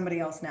Source, who's somebody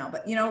else now.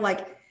 But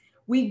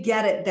we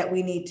get it that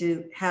we need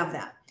to have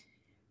that.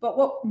 But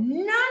what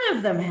none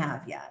of them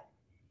have yet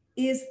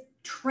is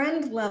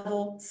trend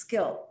level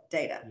skill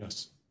data.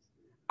 Yes.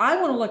 I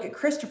want to look at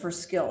Christopher's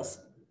skills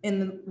in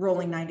the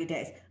rolling 90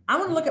 days. I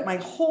want to look at my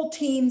whole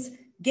team's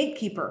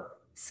gatekeeper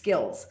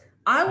skills.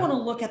 I want to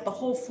look at the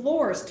whole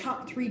floor's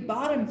top 3,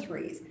 bottom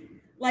 3s.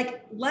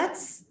 Like,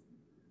 let's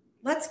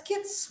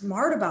get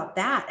smart about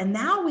that. And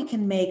now we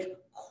can make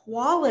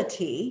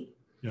quality,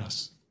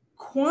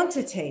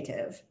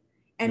 quantitative,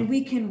 and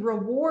we can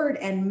reward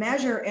and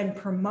measure and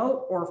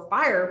promote or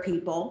fire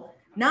people,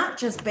 not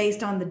just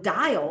based on the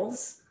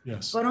dials,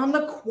 but on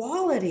the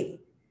quality.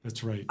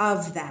 That's right.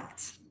 Of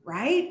that,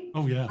 right?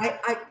 Oh yeah.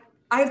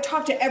 I've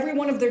talked to every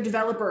one of their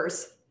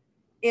developers,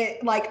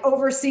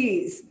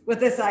 overseas with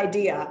this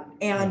idea,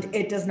 and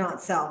it does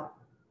not sell.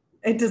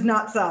 It does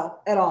not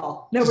sell at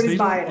all. Nobody's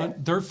buying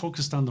it. They're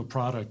focused on the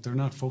product. They're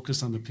not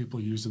focused on the people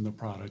using the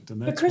product.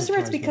 And that's but Christopher,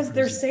 it's because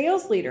they're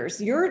sales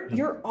leaders.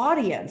 Your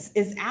audience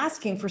is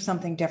asking for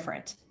something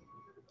different.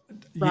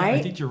 Right? Yeah,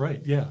 I think you're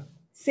right. Yeah.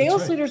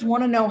 Sales leaders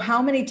want to know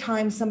how many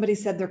times somebody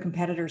said their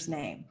competitor's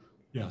name.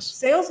 Yes.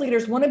 Sales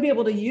leaders want to be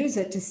able to use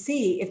it to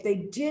see if they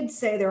did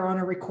say they're on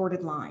a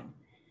recorded line.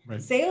 Right.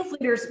 Sales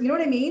leaders, you know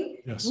what I mean?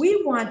 Yes.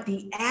 We want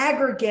the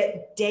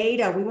aggregate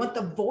data. We want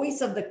the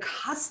voice of the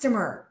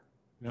customer,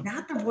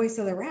 not the voice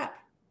of the rep.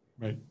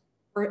 Right.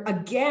 Or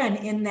again,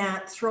 in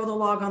that throw the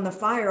log on the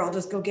fire, I'll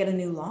just go get a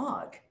new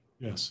log.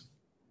 Yes.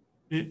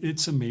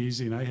 It's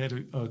amazing. I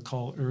had a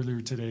call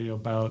earlier today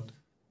about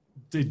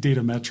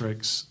data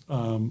metrics.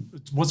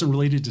 It wasn't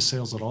related to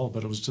sales at all,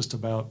 but it was just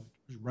about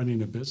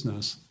running a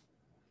business.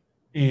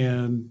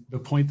 And the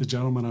point the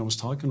gentleman I was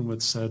talking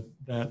with said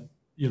that,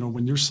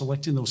 when you're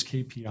selecting those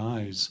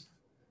KPIs,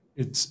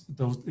 it's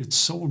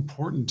so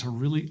important to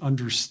really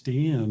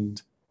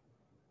understand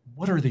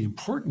what are the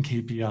important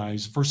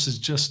KPIs versus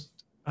just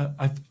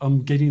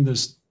I'm getting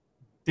this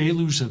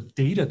deluge of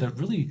data that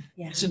really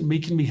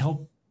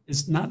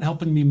is not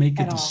helping me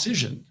make a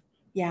decision.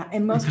 Yeah,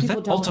 and most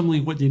people don't.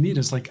 Ultimately, what you need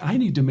is I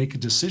need to make a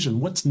decision.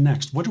 What's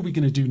next? What are we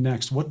going to do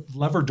next? What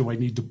lever do I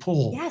need to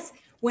pull? Yes.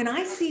 When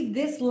I see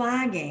this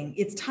lagging,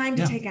 it's time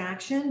to take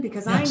action,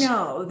 because I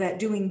know that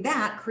doing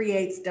that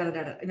creates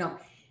Exactly.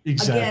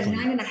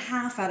 Again,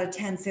 9.5 out of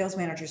 10 sales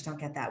managers don't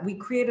get that. We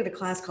created a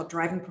class called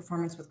Driving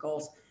Performance with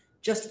Goals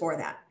just for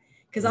that.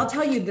 Because I'll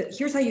tell you that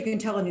here's how you can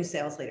tell a new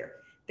sales leader.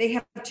 They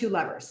have 2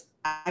 levers.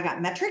 I got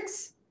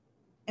metrics,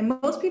 and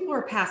most people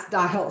are past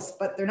dials,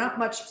 but they're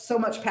not so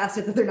much past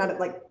it that they're not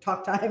at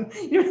talk time.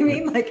 You know what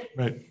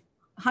I mean?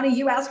 Honey,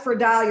 you ask for a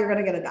dial, you're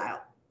going to get a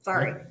dial.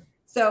 Sorry. Right.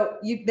 So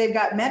they've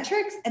got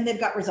metrics and they've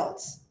got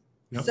results.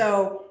 Yep.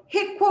 So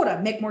hit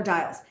quota, make more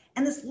dials.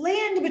 And this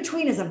land in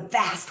between is a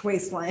vast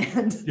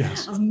wasteland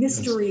of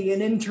mystery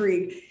and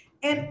intrigue.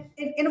 And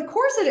of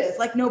course it is.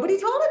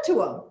 Nobody told it to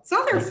them. It's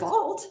not their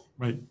fault.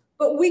 Right.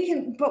 But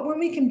when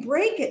we can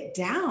break it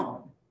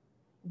down,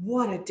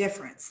 what a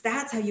difference.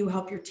 That's how you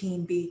help your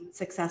team be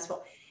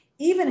successful.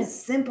 Even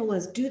as simple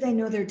as, do they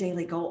know their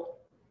daily goal?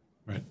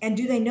 Right. And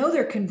do they know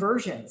their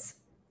conversions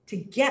to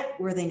get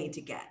where they need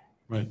to get?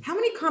 Right. How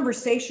many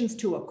conversations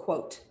to a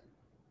quote?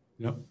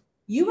 Yep.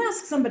 You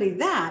ask somebody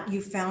that, you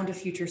found a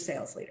future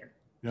sales leader.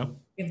 Yep.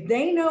 If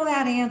they know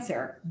that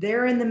answer,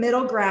 they're in the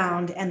middle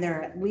ground and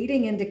they're at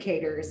leading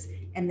indicators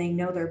and they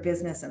know their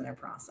business and their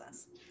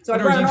process. So I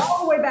brought it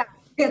all the way back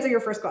to answer your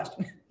first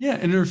question. Yeah.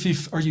 And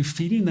are you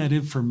feeding that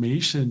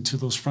information to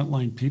those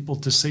frontline people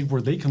to say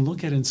where they can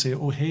look at it and say,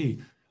 oh, hey,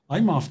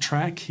 I'm off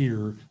track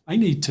here. I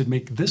need to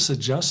make this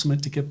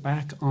adjustment to get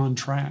back on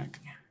track.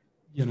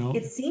 You know,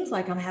 it seems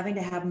like I'm having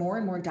to have more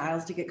and more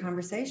dials to get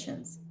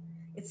conversations.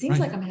 It seems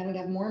like I'm having to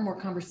have more and more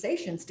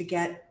conversations to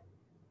get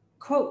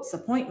quotes,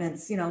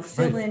 appointments,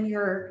 fill in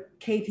your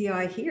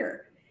KPI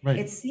here. Right.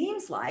 It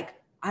seems like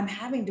I'm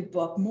having to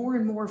book more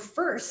and more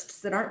firsts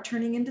that aren't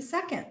turning into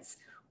seconds.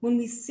 When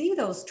we see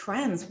those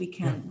trends, we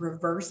can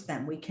reverse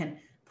them. We can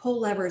pull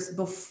levers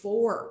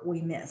before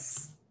we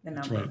miss the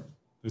number.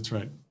 That's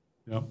right.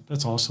 Yeah,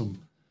 that's awesome.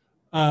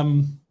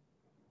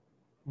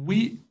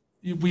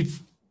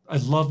 I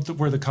love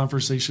where the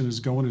conversation is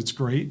going. It's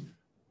great.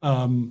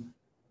 I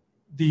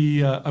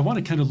want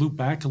to kind of loop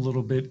back a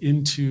little bit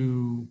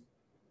into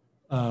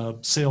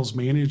sales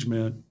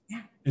management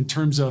in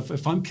terms of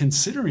if I'm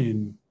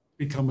considering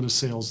becoming a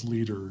sales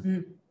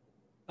leader,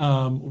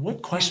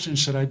 what questions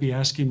should I be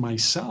asking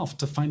myself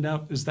to find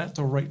out, is that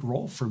the right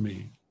role for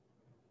me?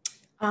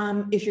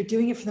 If you're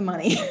doing it for the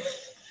money,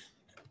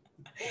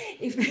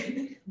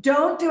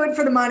 don't do it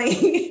for the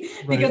money,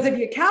 because if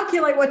you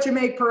calculate what you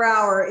make per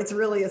hour, it's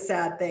really a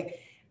sad thing.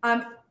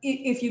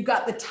 If you've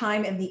got the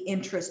time and the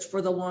interest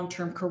for the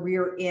long-term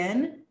career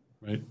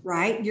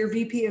right, your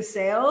VP of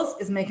sales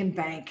is making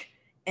bank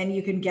and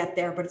you can get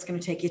there, but it's going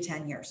to take you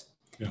 10 years.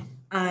 Yeah.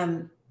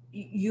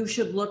 You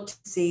should look to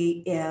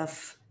see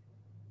if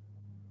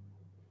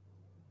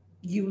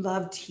you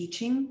love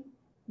teaching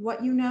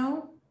what you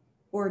know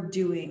or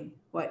doing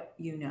what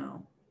you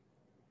know.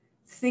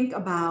 Think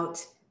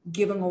about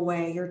giving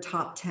away your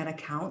top 10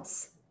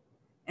 accounts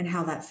and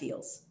how that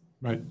feels.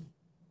 Right.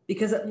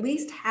 Because at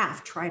least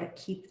half try to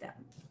keep them.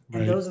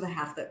 And those are the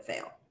half that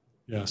fail.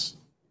 Yes.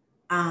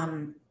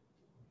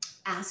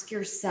 Ask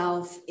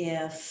yourself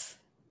if,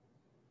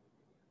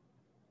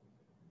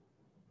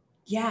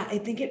 I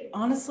think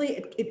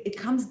it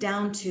comes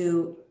down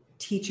to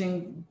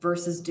teaching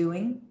versus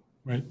doing.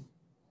 Right.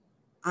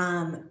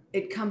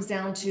 It comes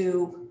down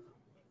to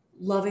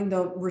loving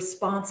the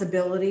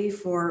responsibility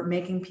for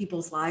making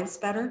people's lives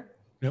better.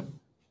 Yep.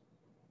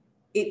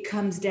 It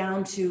comes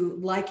down to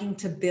liking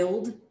to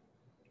build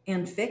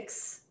and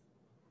fix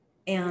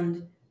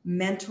and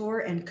mentor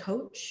and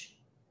coach.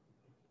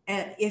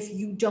 And if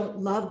you don't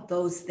love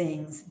those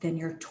things, then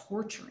you're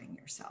torturing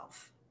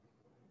yourself.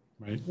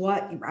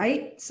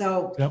 Right.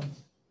 So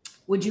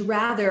would you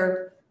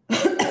rather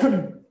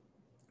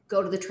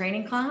go to the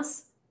training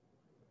class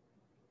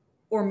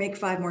or make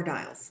 5 more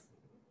dials?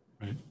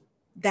 Right.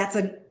 That's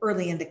an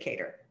early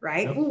indicator,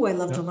 right? Yep. Ooh, I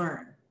love to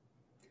learn.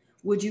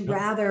 Would you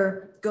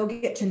rather go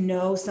get to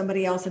know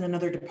somebody else in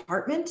another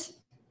department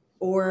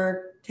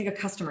or take a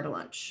customer to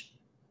lunch?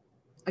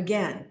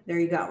 Again, there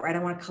you go, right? I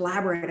want to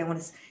collaborate. I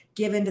want to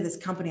give into this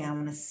company. I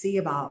want to see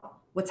about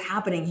what's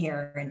happening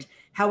here and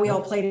how we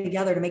all play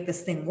together to make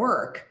this thing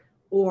work,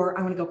 or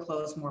I want to go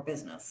close more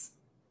business.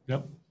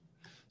 Yep.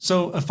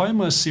 So if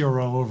I'm a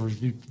CRO or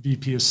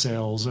VP of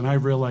sales and I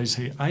realize,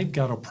 hey, I've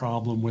got a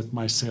problem with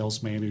my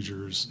sales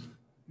managers,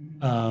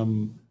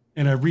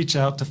 and I reach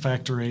out to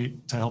Factor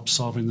 8 to help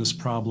solving this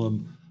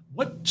problem,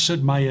 what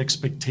should my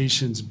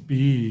expectations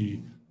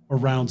be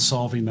around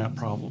solving that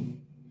problem?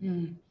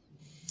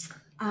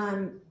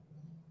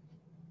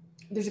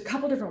 There's a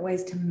couple different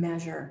ways to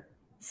measure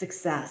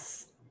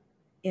success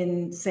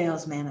in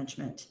sales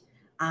management.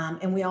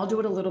 And we all do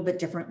it a little bit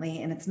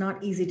differently, and it's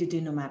not easy to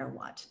do no matter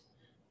what.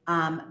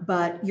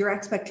 But your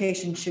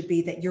expectation should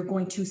be that you're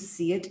going to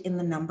see it in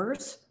the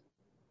numbers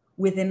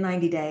within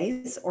 90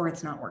 days, or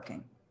it's not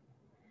working.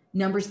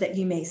 Numbers that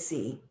you may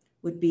see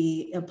would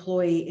be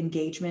employee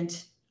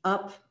engagement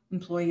up,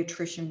 employee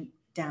attrition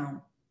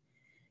down.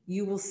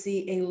 You will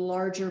see a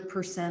larger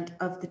percent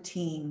of the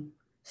team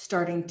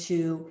starting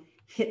to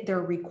hit their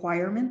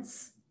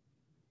requirements.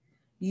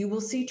 You will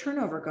see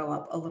turnover go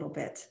up a little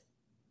bit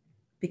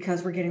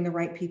because we're getting the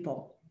right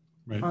people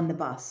on the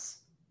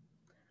bus.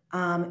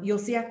 You'll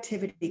see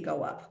activity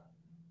go up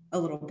a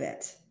little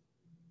bit,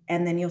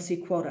 and then you'll see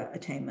quota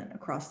attainment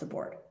across the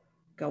board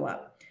go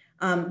up.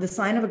 The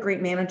sign of a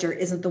great manager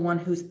isn't the one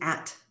who's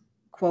at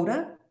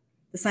quota.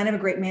 The sign of a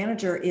great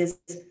manager is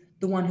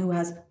the one who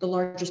has the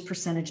largest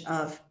percentage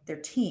of their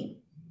team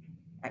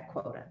at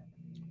quota.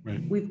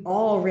 Right. We've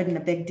all ridden a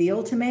big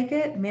deal to make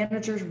it.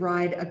 Managers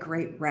ride a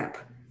great rep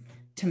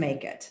to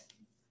make it,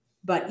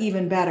 but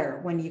even better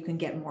when you can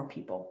get more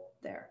people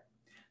there.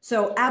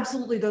 So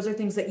absolutely, those are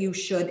things that you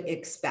should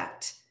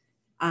expect.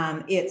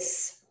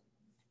 It's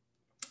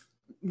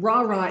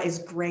rah-rah is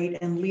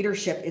great and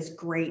leadership is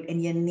great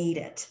and you need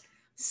it.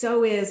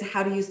 So is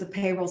how to use the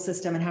payroll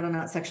system and how to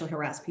not sexually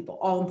harass people,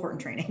 all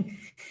important training.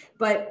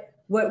 But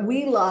what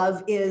we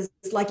love is,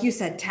 like you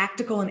said,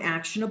 tactical and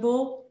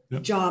actionable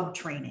job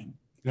training.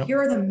 Yep. Here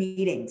are the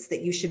meetings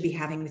that you should be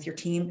having with your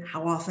team,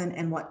 how often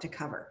and what to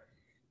cover.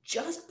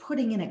 Just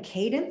putting in a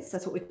cadence,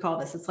 that's what we call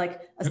this. It's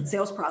like a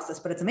sales process,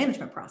 but it's a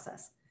management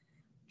process.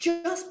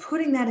 Just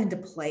putting that into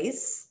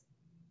place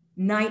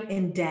night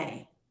and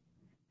day.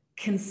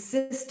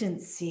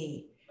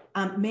 Consistency.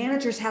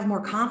 Managers have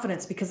more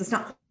confidence because it's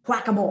not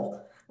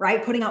whack-a-mole,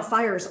 right? Putting out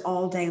fires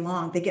all day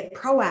long. They get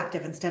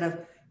proactive instead of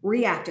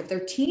reactive.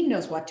 Their team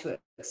knows what to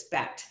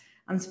expect.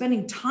 I'm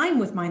spending time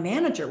with my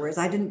manager, whereas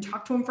I didn't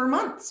talk to him for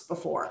months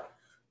before.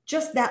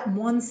 Just that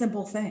one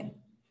simple thing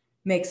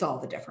makes all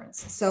the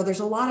difference. So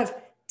there's a lot of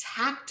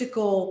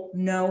tactical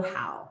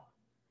know-how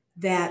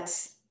that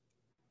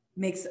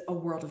makes a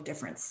world of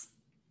difference.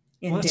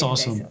 Well, that's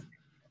awesome.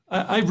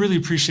 I really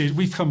appreciate it.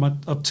 We've come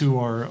up to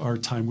our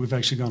time. We've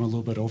actually gone a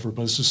little bit over,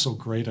 but it's just so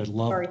great. I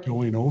love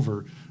going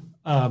over.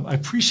 I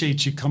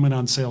appreciate you coming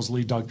on Sales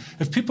Lead Dog.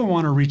 If people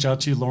want to reach out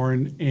to you,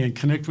 Lauren, and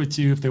connect with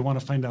you, if they want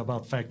to find out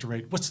about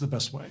Factor8, what's the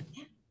best way?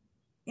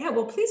 Yeah,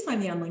 well, please find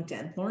me on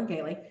LinkedIn, Lauren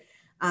Gailey,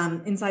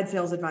 Inside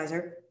Sales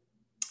Advisor.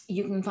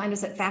 You can find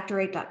us at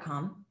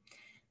factor8.com.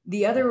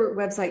 The other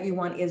website you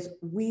want is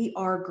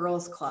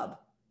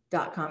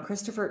wearegirlsclub.com.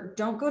 Christopher,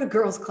 don't go to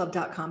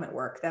girlsclub.com at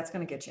work. That's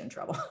going to get you in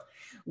trouble.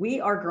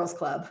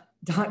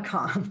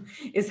 wearegirlsclub.com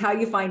is how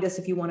you find us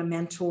if you want to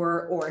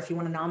mentor or if you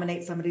want to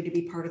nominate somebody to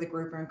be part of the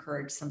group or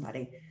encourage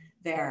somebody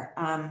there.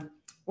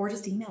 Or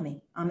just email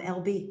me. I'm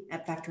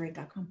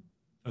lb@factor8.com.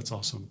 That's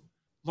awesome.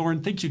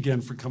 Lauren, thank you again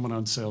for coming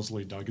on Sales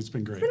Lead Dog. It's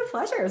been great. It's been a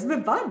pleasure. It's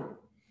been fun.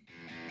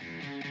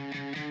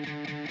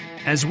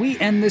 As we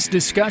end this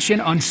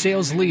discussion on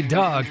Sales Lead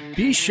Dog,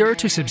 be sure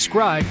to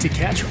subscribe to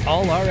catch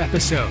all our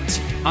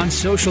episodes. On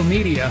social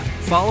media,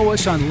 follow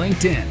us on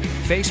LinkedIn,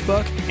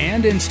 Facebook,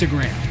 and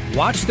Instagram.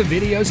 Watch the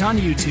videos on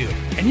YouTube,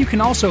 and you can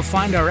also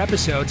find our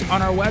episodes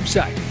on our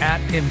website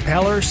at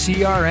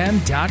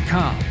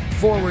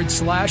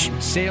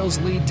impellercrm.com/Sales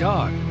Lead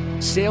Dog.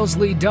 Sales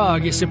Lead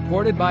Dog is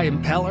supported by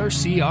Impeller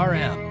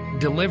CRM,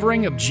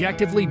 delivering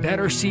objectively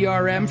better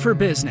CRM for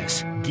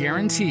business,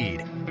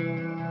 guaranteed.